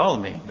doesn't at all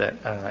mean that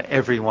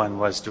everyone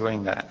was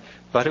doing that.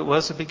 But it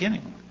was a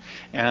beginning.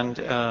 And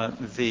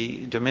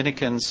the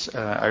Dominicans,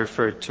 I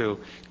referred to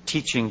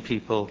teaching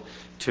people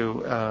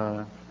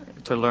to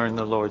learn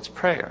the Lord's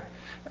Prayer.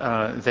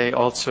 They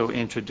also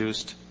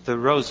introduced the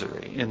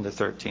Rosary in the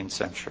 13th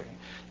century.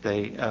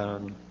 They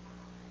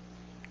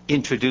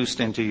introduced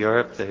into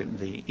Europe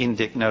the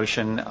Indic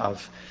notion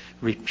of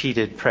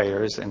repeated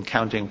prayers and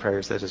counting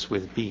prayers, that is,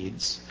 with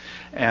beads,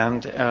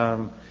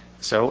 and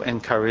so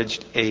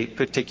encouraged a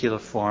particular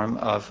form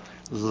of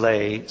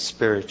lay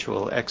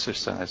spiritual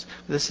exercise.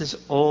 This is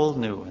all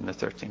new in the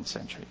 13th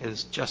century. It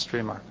is just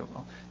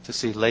remarkable to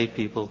see lay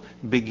people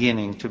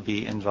beginning to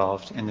be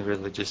involved in the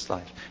religious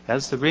life.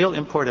 That's the real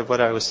import of what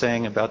I was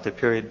saying about the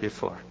period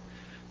before.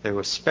 There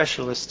were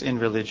specialists in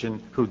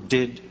religion who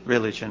did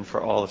religion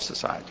for all of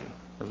society.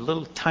 A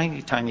little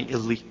tiny, tiny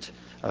elite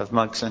of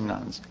monks and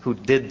nuns who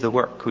did the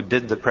work, who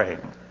did the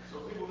praying. So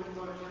people didn't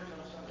go to church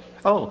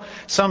on Oh,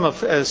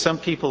 Sunday? some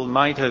people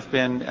might have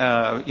been,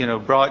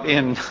 brought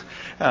in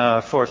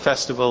for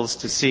festivals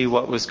to see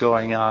what was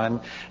going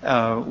on.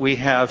 We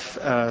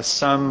have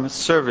some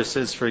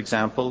services, for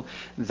example,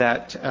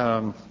 that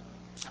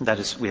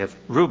is, we have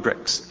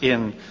rubrics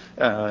in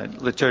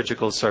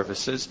liturgical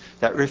services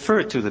that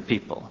refer to the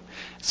people.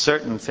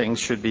 Certain things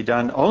should be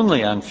done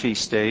only on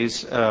feast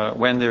days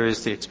when there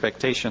is the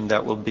expectation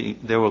that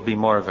there will be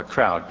more of a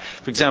crowd.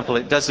 For example,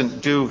 it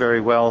doesn't do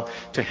very well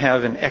to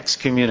have an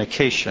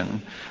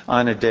excommunication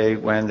on a day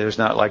when there's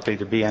not likely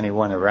to be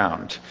anyone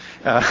around.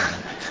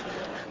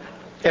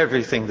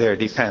 Everything there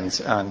depends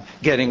on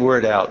getting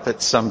word out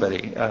that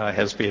somebody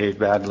has behaved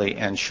badly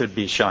and should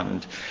be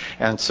shunned.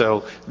 And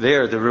so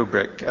there the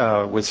rubric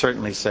would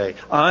certainly say,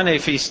 on a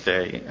feast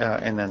day,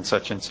 and then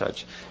such and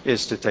such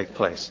is to take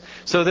place.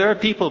 So there are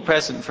people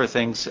present for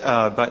things,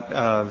 but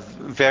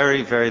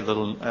very, very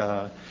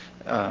little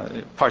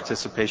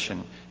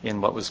participation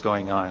in what was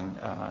going on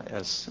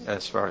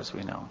as far as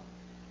we know.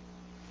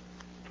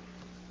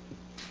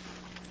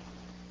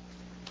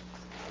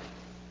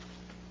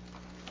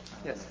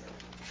 Yes.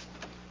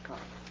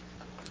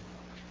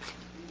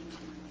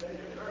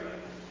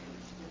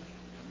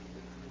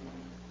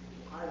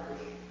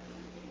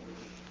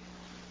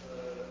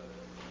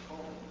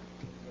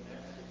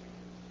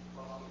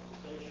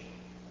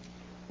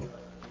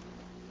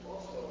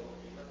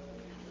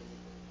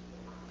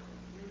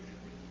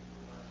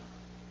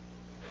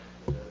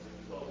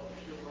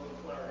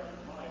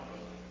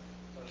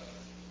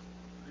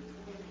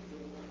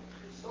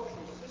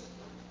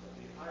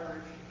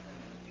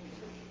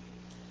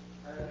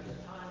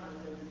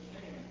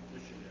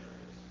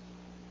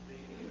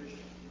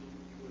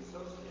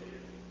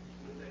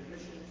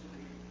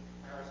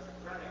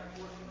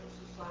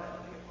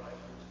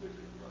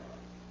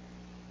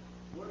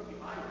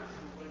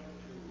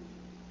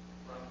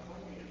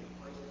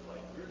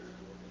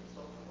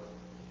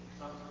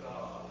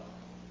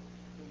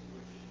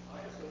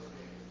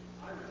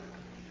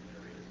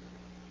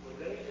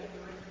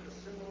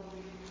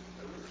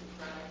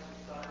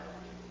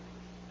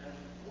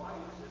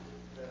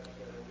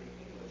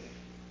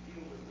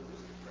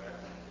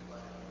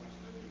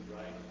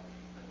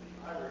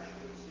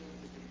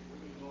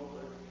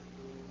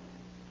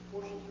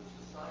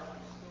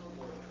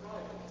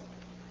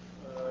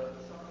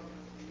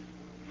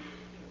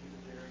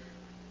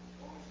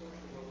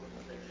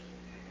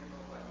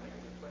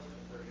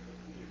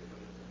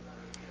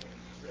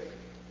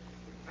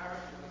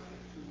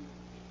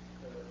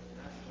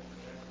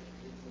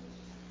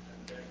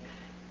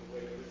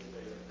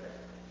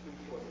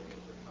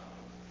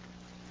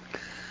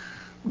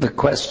 The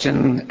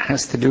question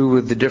has to do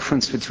with the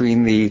difference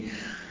between the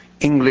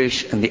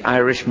English and the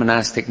Irish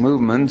monastic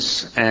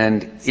movements,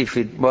 and if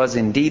it was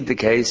indeed the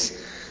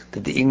case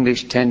that the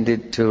English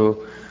tended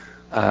to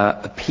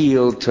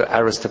appeal to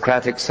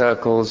aristocratic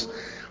circles,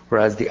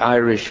 whereas the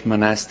Irish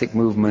monastic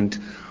movement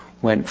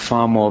went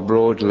far more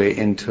broadly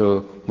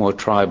into more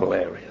tribal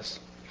areas.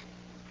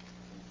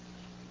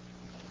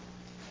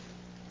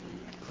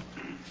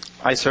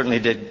 I certainly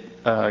did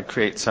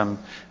create some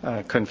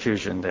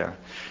confusion there.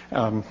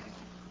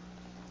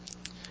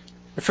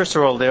 First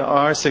of all, there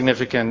are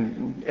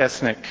significant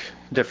ethnic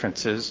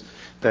differences.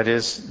 That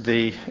is,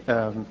 the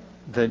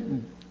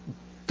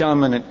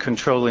dominant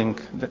controlling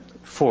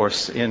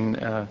force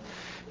in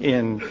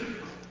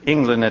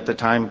England at the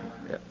time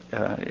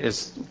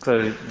is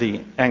clearly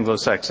the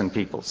Anglo-Saxon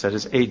peoples. That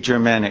is, a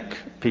Germanic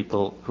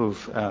people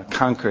who've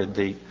conquered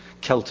the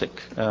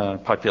Celtic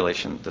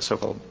population, the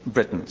so-called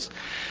Britons,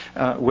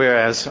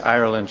 whereas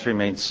Ireland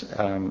remains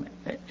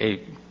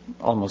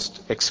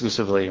almost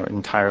exclusively or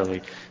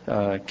entirely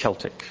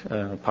Celtic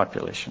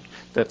population.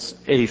 That's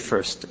a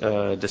first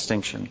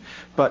distinction.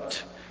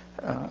 But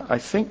I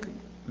think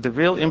the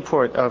real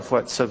import of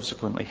what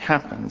subsequently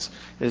happens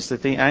is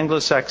that the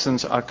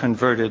Anglo-Saxons are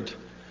converted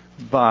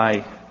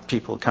by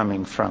people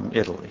coming from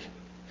Italy.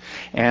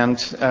 And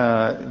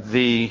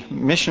the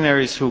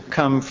missionaries who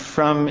come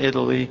from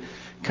Italy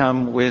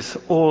come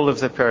with all of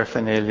the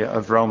paraphernalia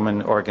of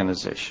Roman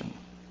organization.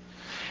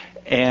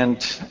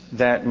 And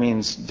that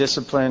means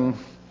discipline.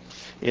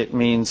 It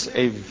means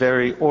a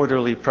very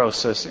orderly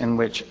process in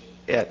which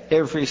at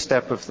every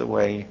step of the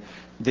way,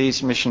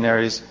 these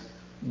missionaries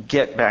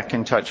get back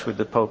in touch with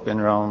the Pope in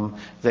Rome.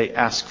 They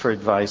ask for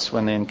advice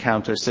when they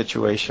encounter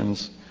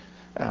situations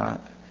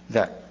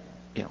that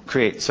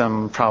create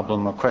some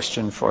problem or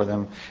question for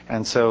them.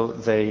 And so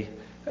they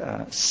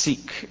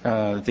seek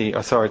the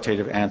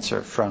authoritative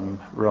answer from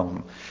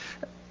Rome.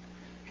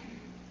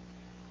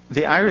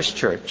 The Irish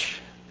Church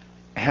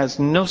has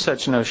no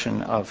such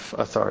notion of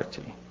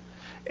authority.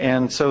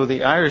 And so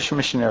the Irish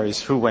missionaries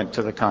who went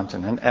to the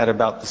continent at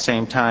about the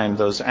same time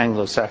those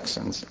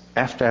Anglo-Saxons,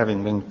 after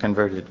having been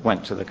converted,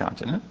 went to the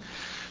continent,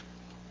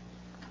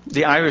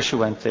 the Irish who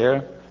went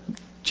there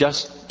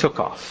just took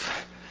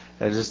off.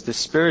 That is, the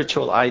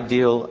spiritual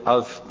ideal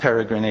of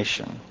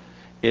peregrination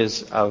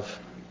is of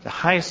the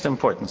highest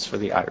importance for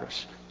the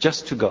Irish,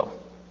 just to go,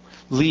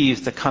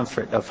 leave the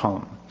comfort of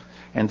home.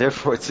 And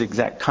therefore it's the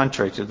exact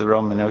contrary to the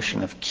Roman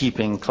notion of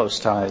keeping close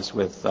ties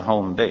with the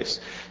home base.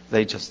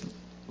 They just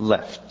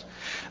left.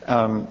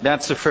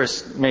 That's the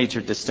first major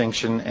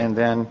distinction. And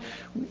then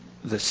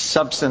the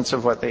substance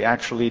of what they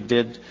actually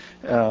did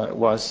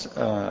was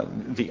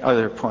the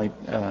other point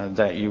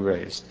that you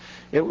raised.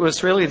 It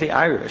was really the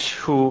Irish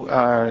who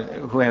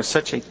have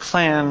such a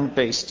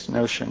clan-based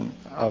notion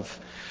of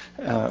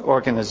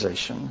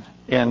organization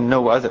and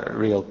no other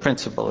real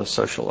principle of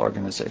social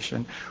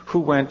organization, who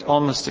went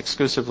almost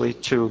exclusively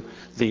to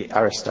the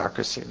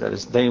aristocracy. That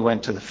is, they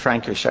went to the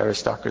Frankish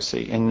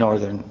aristocracy in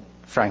northern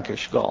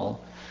Frankish Gaul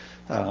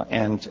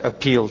and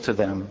appealed to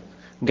them,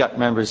 got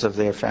members of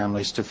their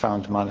families to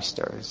found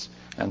monasteries,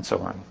 and so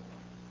on.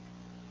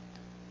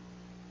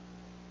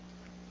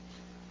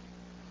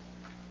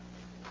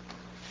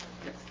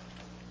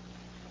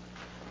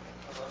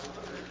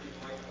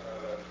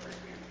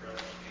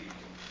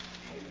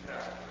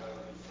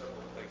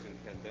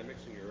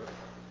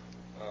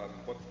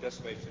 What the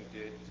decimation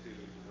did to the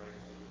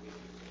ranks of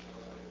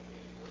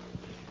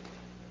religious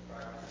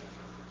practices.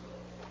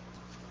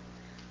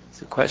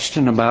 It's a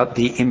question about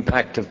the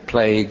impact of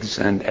plagues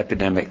and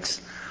epidemics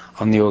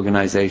on the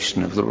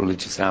organization of the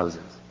religious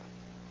houses.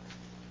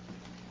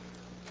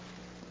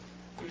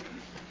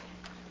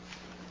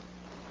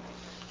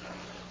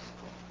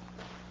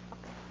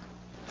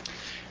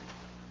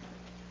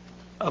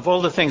 Of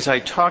all the things I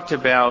talked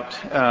about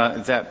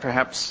that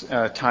perhaps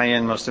tie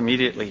in most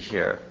immediately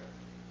here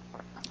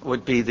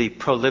would be the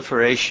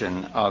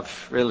proliferation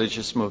of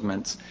religious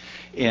movements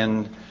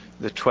in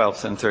the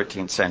 12th and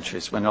 13th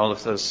centuries, when all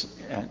of those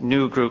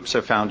new groups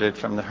are founded,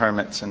 from the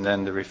hermits and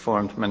then the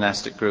reformed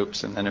monastic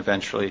groups and then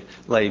eventually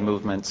lay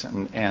movements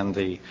and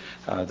the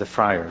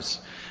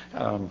friars.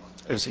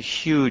 There's a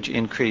huge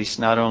increase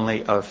not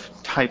only of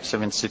types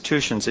of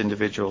institutions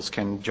individuals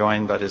can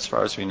join, but as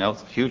far as we know,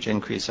 huge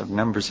increase of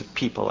numbers of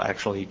people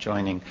actually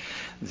joining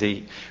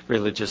the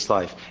religious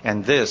life.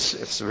 And this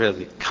is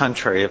really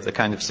contrary of the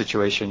kind of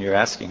situation you're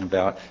asking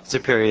about. It's a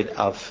period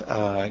of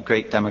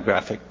great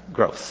demographic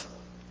growth.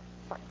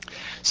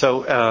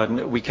 So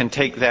we can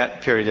take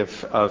that period of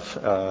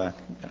 11th,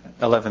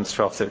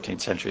 12th,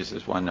 13th centuries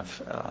as one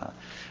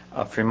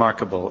of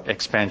remarkable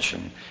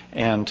expansion.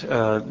 And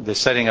the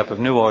setting up of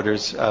new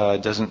orders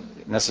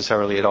doesn't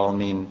necessarily at all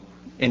mean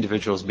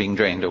individuals being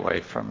drained away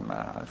from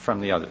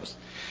the others.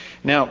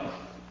 Now,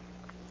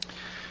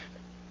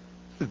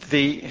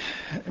 the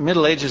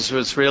Middle Ages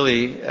was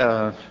really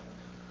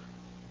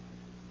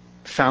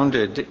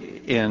founded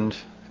in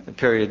a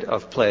period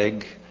of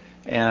plague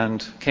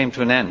and came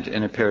to an end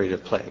in a period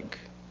of plague.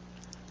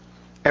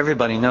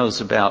 Everybody knows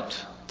about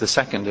the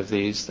second of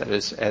these, that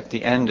is at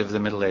the end of the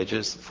Middle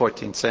Ages, the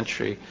 14th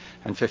century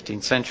and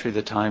 15th century,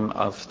 the time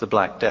of the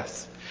Black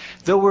Death.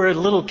 Though we're a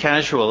little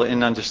casual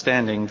in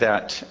understanding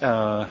that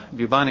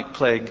bubonic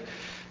plague,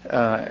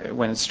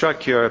 when it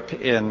struck Europe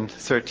in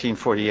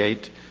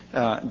 1348,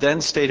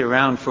 then stayed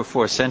around for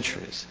 4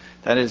 centuries.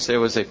 That is, there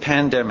was a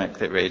pandemic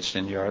that raged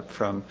in Europe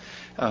from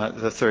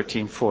the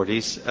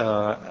 1340s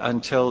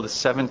until the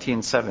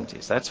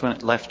 1770s. That's when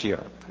it left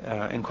Europe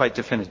and quite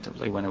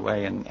definitively went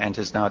away and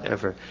has not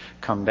ever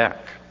come back.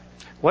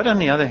 What, on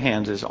the other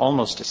hand, is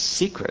almost a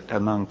secret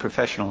among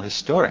professional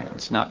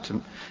historians, not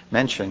to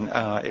mention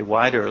a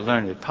wider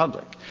learned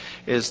public,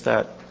 is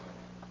that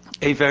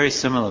a very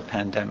similar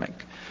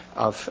pandemic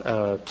of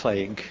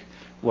plague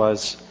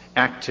was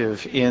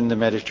active in the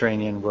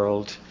Mediterranean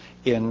world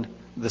in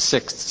the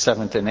 6th,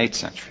 7th, and 8th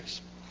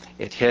centuries.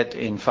 It hit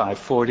in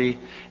 540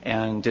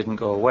 and didn't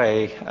go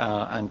away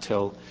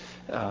until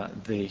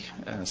the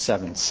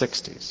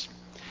 760s.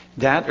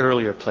 That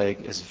earlier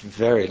plague is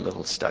very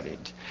little studied.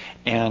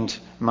 And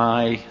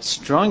my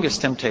strongest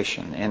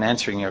temptation in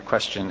answering your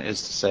question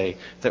is to say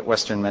that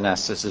Western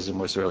monasticism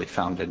was really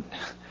founded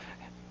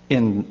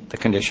in the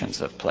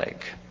conditions of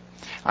plague.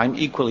 I'm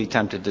equally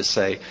tempted to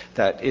say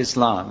that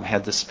Islam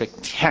had the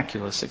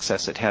spectacular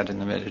success it had in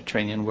the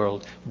Mediterranean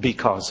world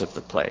because of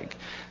the plague.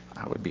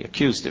 I would be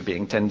accused of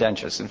being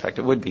tendentious. In fact,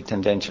 it would be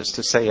tendentious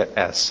to say it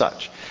as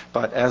such.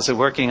 But as a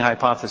working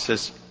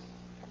hypothesis,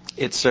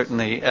 it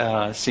certainly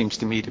seems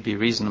to me to be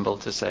reasonable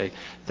to say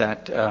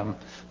that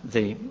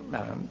the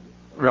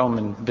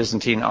Roman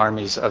Byzantine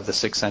armies of the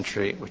 6th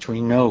century, which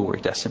we know were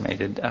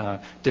decimated,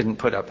 didn't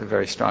put up a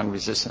very strong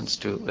resistance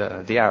to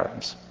the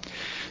Arabs.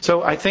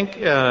 So I think,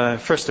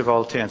 first of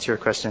all, to answer your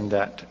question,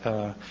 that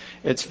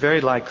it's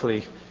very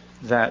likely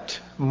that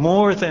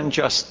more than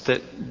just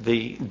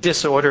the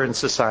disorder in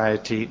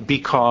society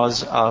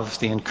because of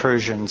the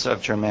incursions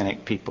of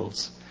Germanic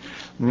peoples,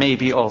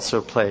 maybe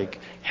also plague,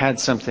 had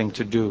something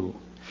to do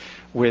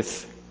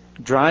with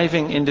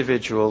driving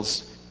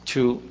individuals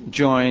to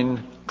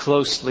join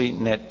closely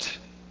knit,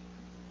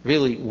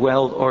 really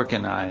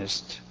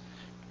well-organized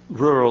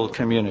rural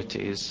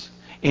communities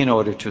in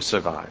order to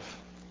survive.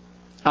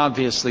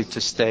 Obviously,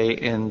 to stay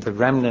in the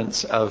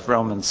remnants of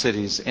Roman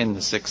cities in the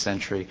 6th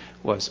century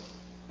was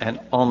an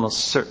almost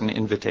certain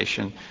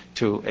invitation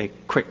to a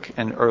quick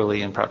and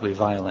early and probably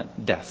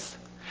violent death.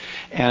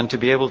 And to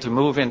be able to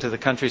move into the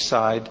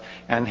countryside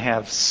and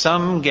have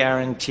some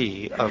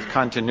guarantee of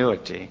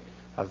continuity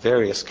of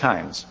various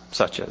kinds,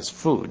 such as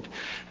food,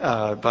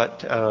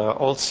 but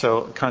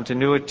also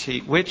continuity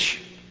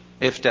which,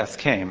 if death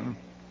came,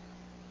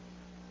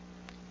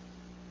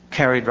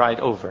 carried right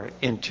over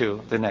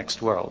into the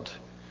next world.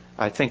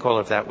 I think all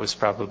of that was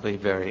probably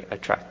very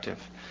attractive.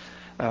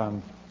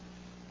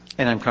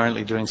 And I'm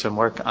currently doing some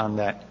work on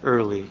that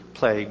early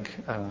plague.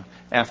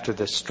 After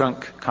the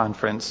Strunk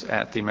conference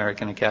at the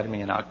American Academy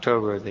in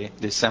October, the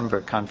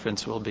December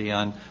conference will be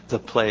on the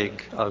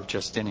plague of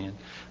Justinian,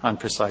 on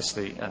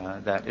precisely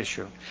that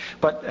issue.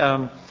 But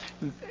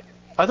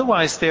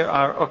otherwise, there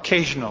are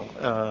occasional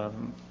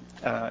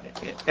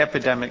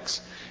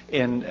epidemics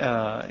in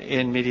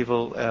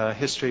medieval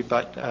history,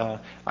 but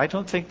I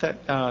don't think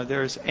that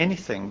there's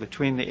anything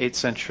between the 8th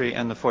century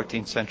and the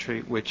 14th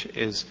century which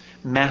is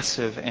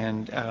massive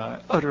and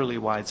utterly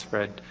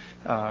widespread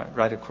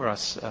right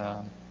across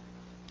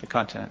the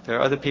continent. There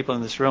are other people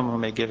in this room who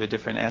may give a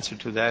different answer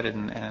to that,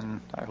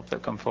 and I hope they'll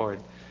come forward.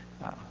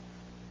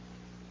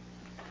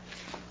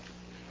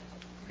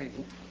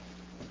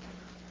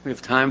 We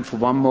have time for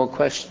one more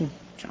question.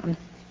 John?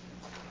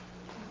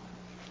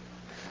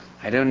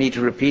 I don't need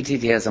to repeat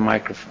it. He has a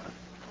microphone.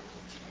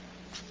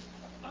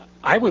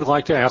 I would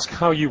like to ask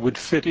how you would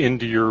fit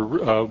into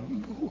your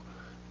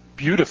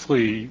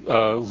beautifully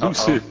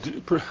lucid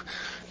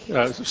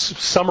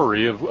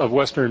summary of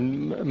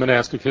Western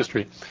monastic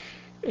history.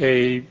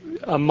 A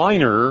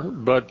minor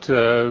but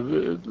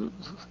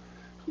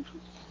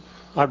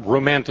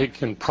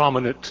romantic and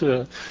prominent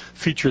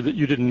feature that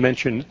you didn't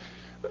mention,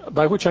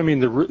 by which I mean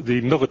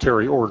the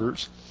military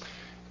orders,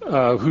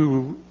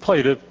 who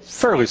played a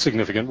fairly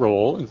significant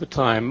role at the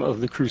time of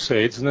the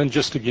Crusades, and then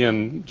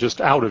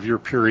just out of your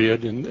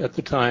period and at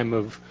the time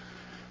of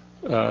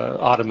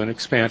Ottoman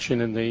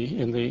expansion in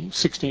the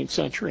 16th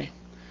century.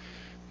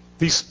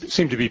 These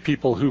seem to be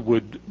people who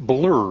would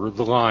blur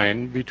the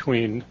line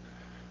between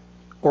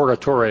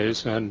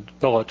oratores and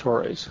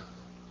bellatores.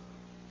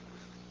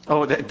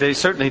 Oh, they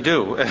certainly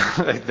do.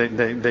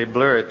 They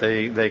blur it.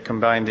 They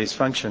combine these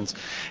functions.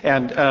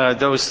 And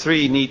those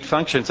three neat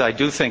functions, I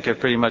do think, have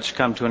pretty much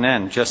come to an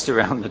end just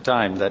around the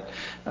time that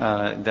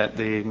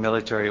the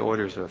military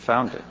orders were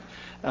founded.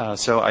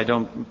 So I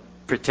don't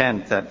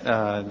pretend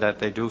that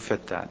they do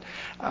fit that.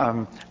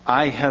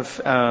 I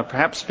have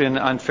perhaps been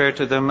unfair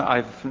to them.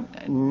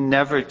 I've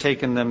never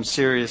taken them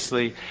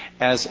seriously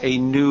as a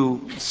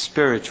new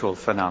spiritual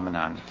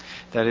phenomenon.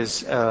 That is,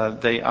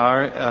 they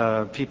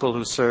are people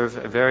who serve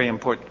a very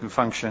important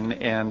function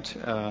and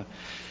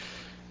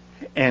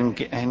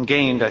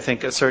gained, I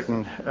think, a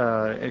certain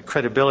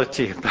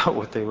credibility about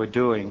what they were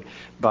doing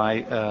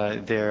by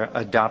their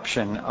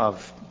adoption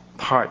of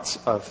parts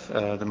of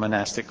the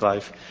monastic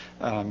life.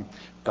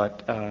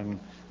 But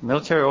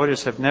military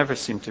orders have never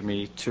seemed to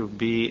me to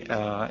be,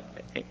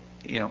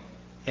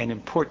 an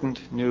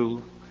important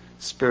new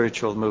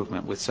spiritual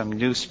movement with some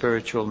new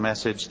spiritual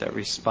message that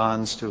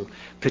responds to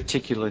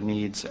particular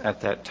needs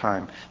at that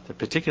time. The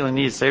particular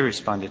needs they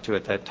responded to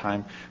at that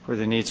time were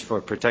the needs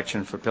for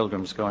protection for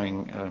pilgrims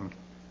going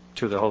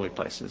to the holy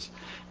places.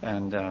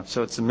 And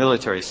so it's the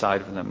military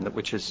side of them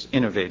which is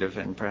innovative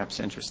and perhaps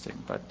interesting,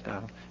 but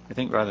I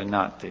think rather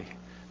not the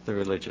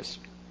religious.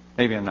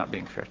 Maybe I'm not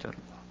being fair to them.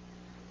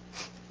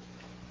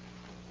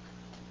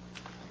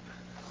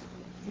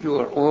 You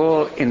are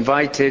all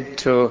invited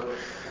to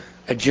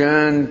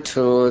adjourn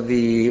to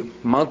the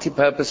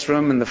multipurpose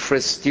room in the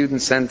Frisch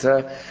Student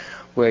Center,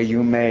 where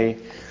you may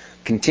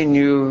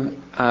continue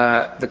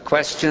the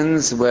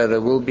questions, where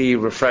there will be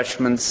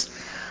refreshments.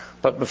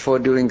 But before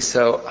doing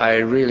so, I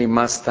really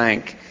must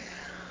thank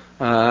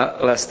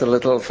Lester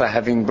Little for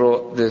having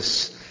brought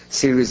this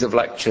series of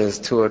lectures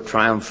to a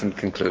triumphant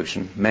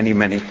conclusion. Many,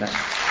 many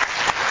thanks.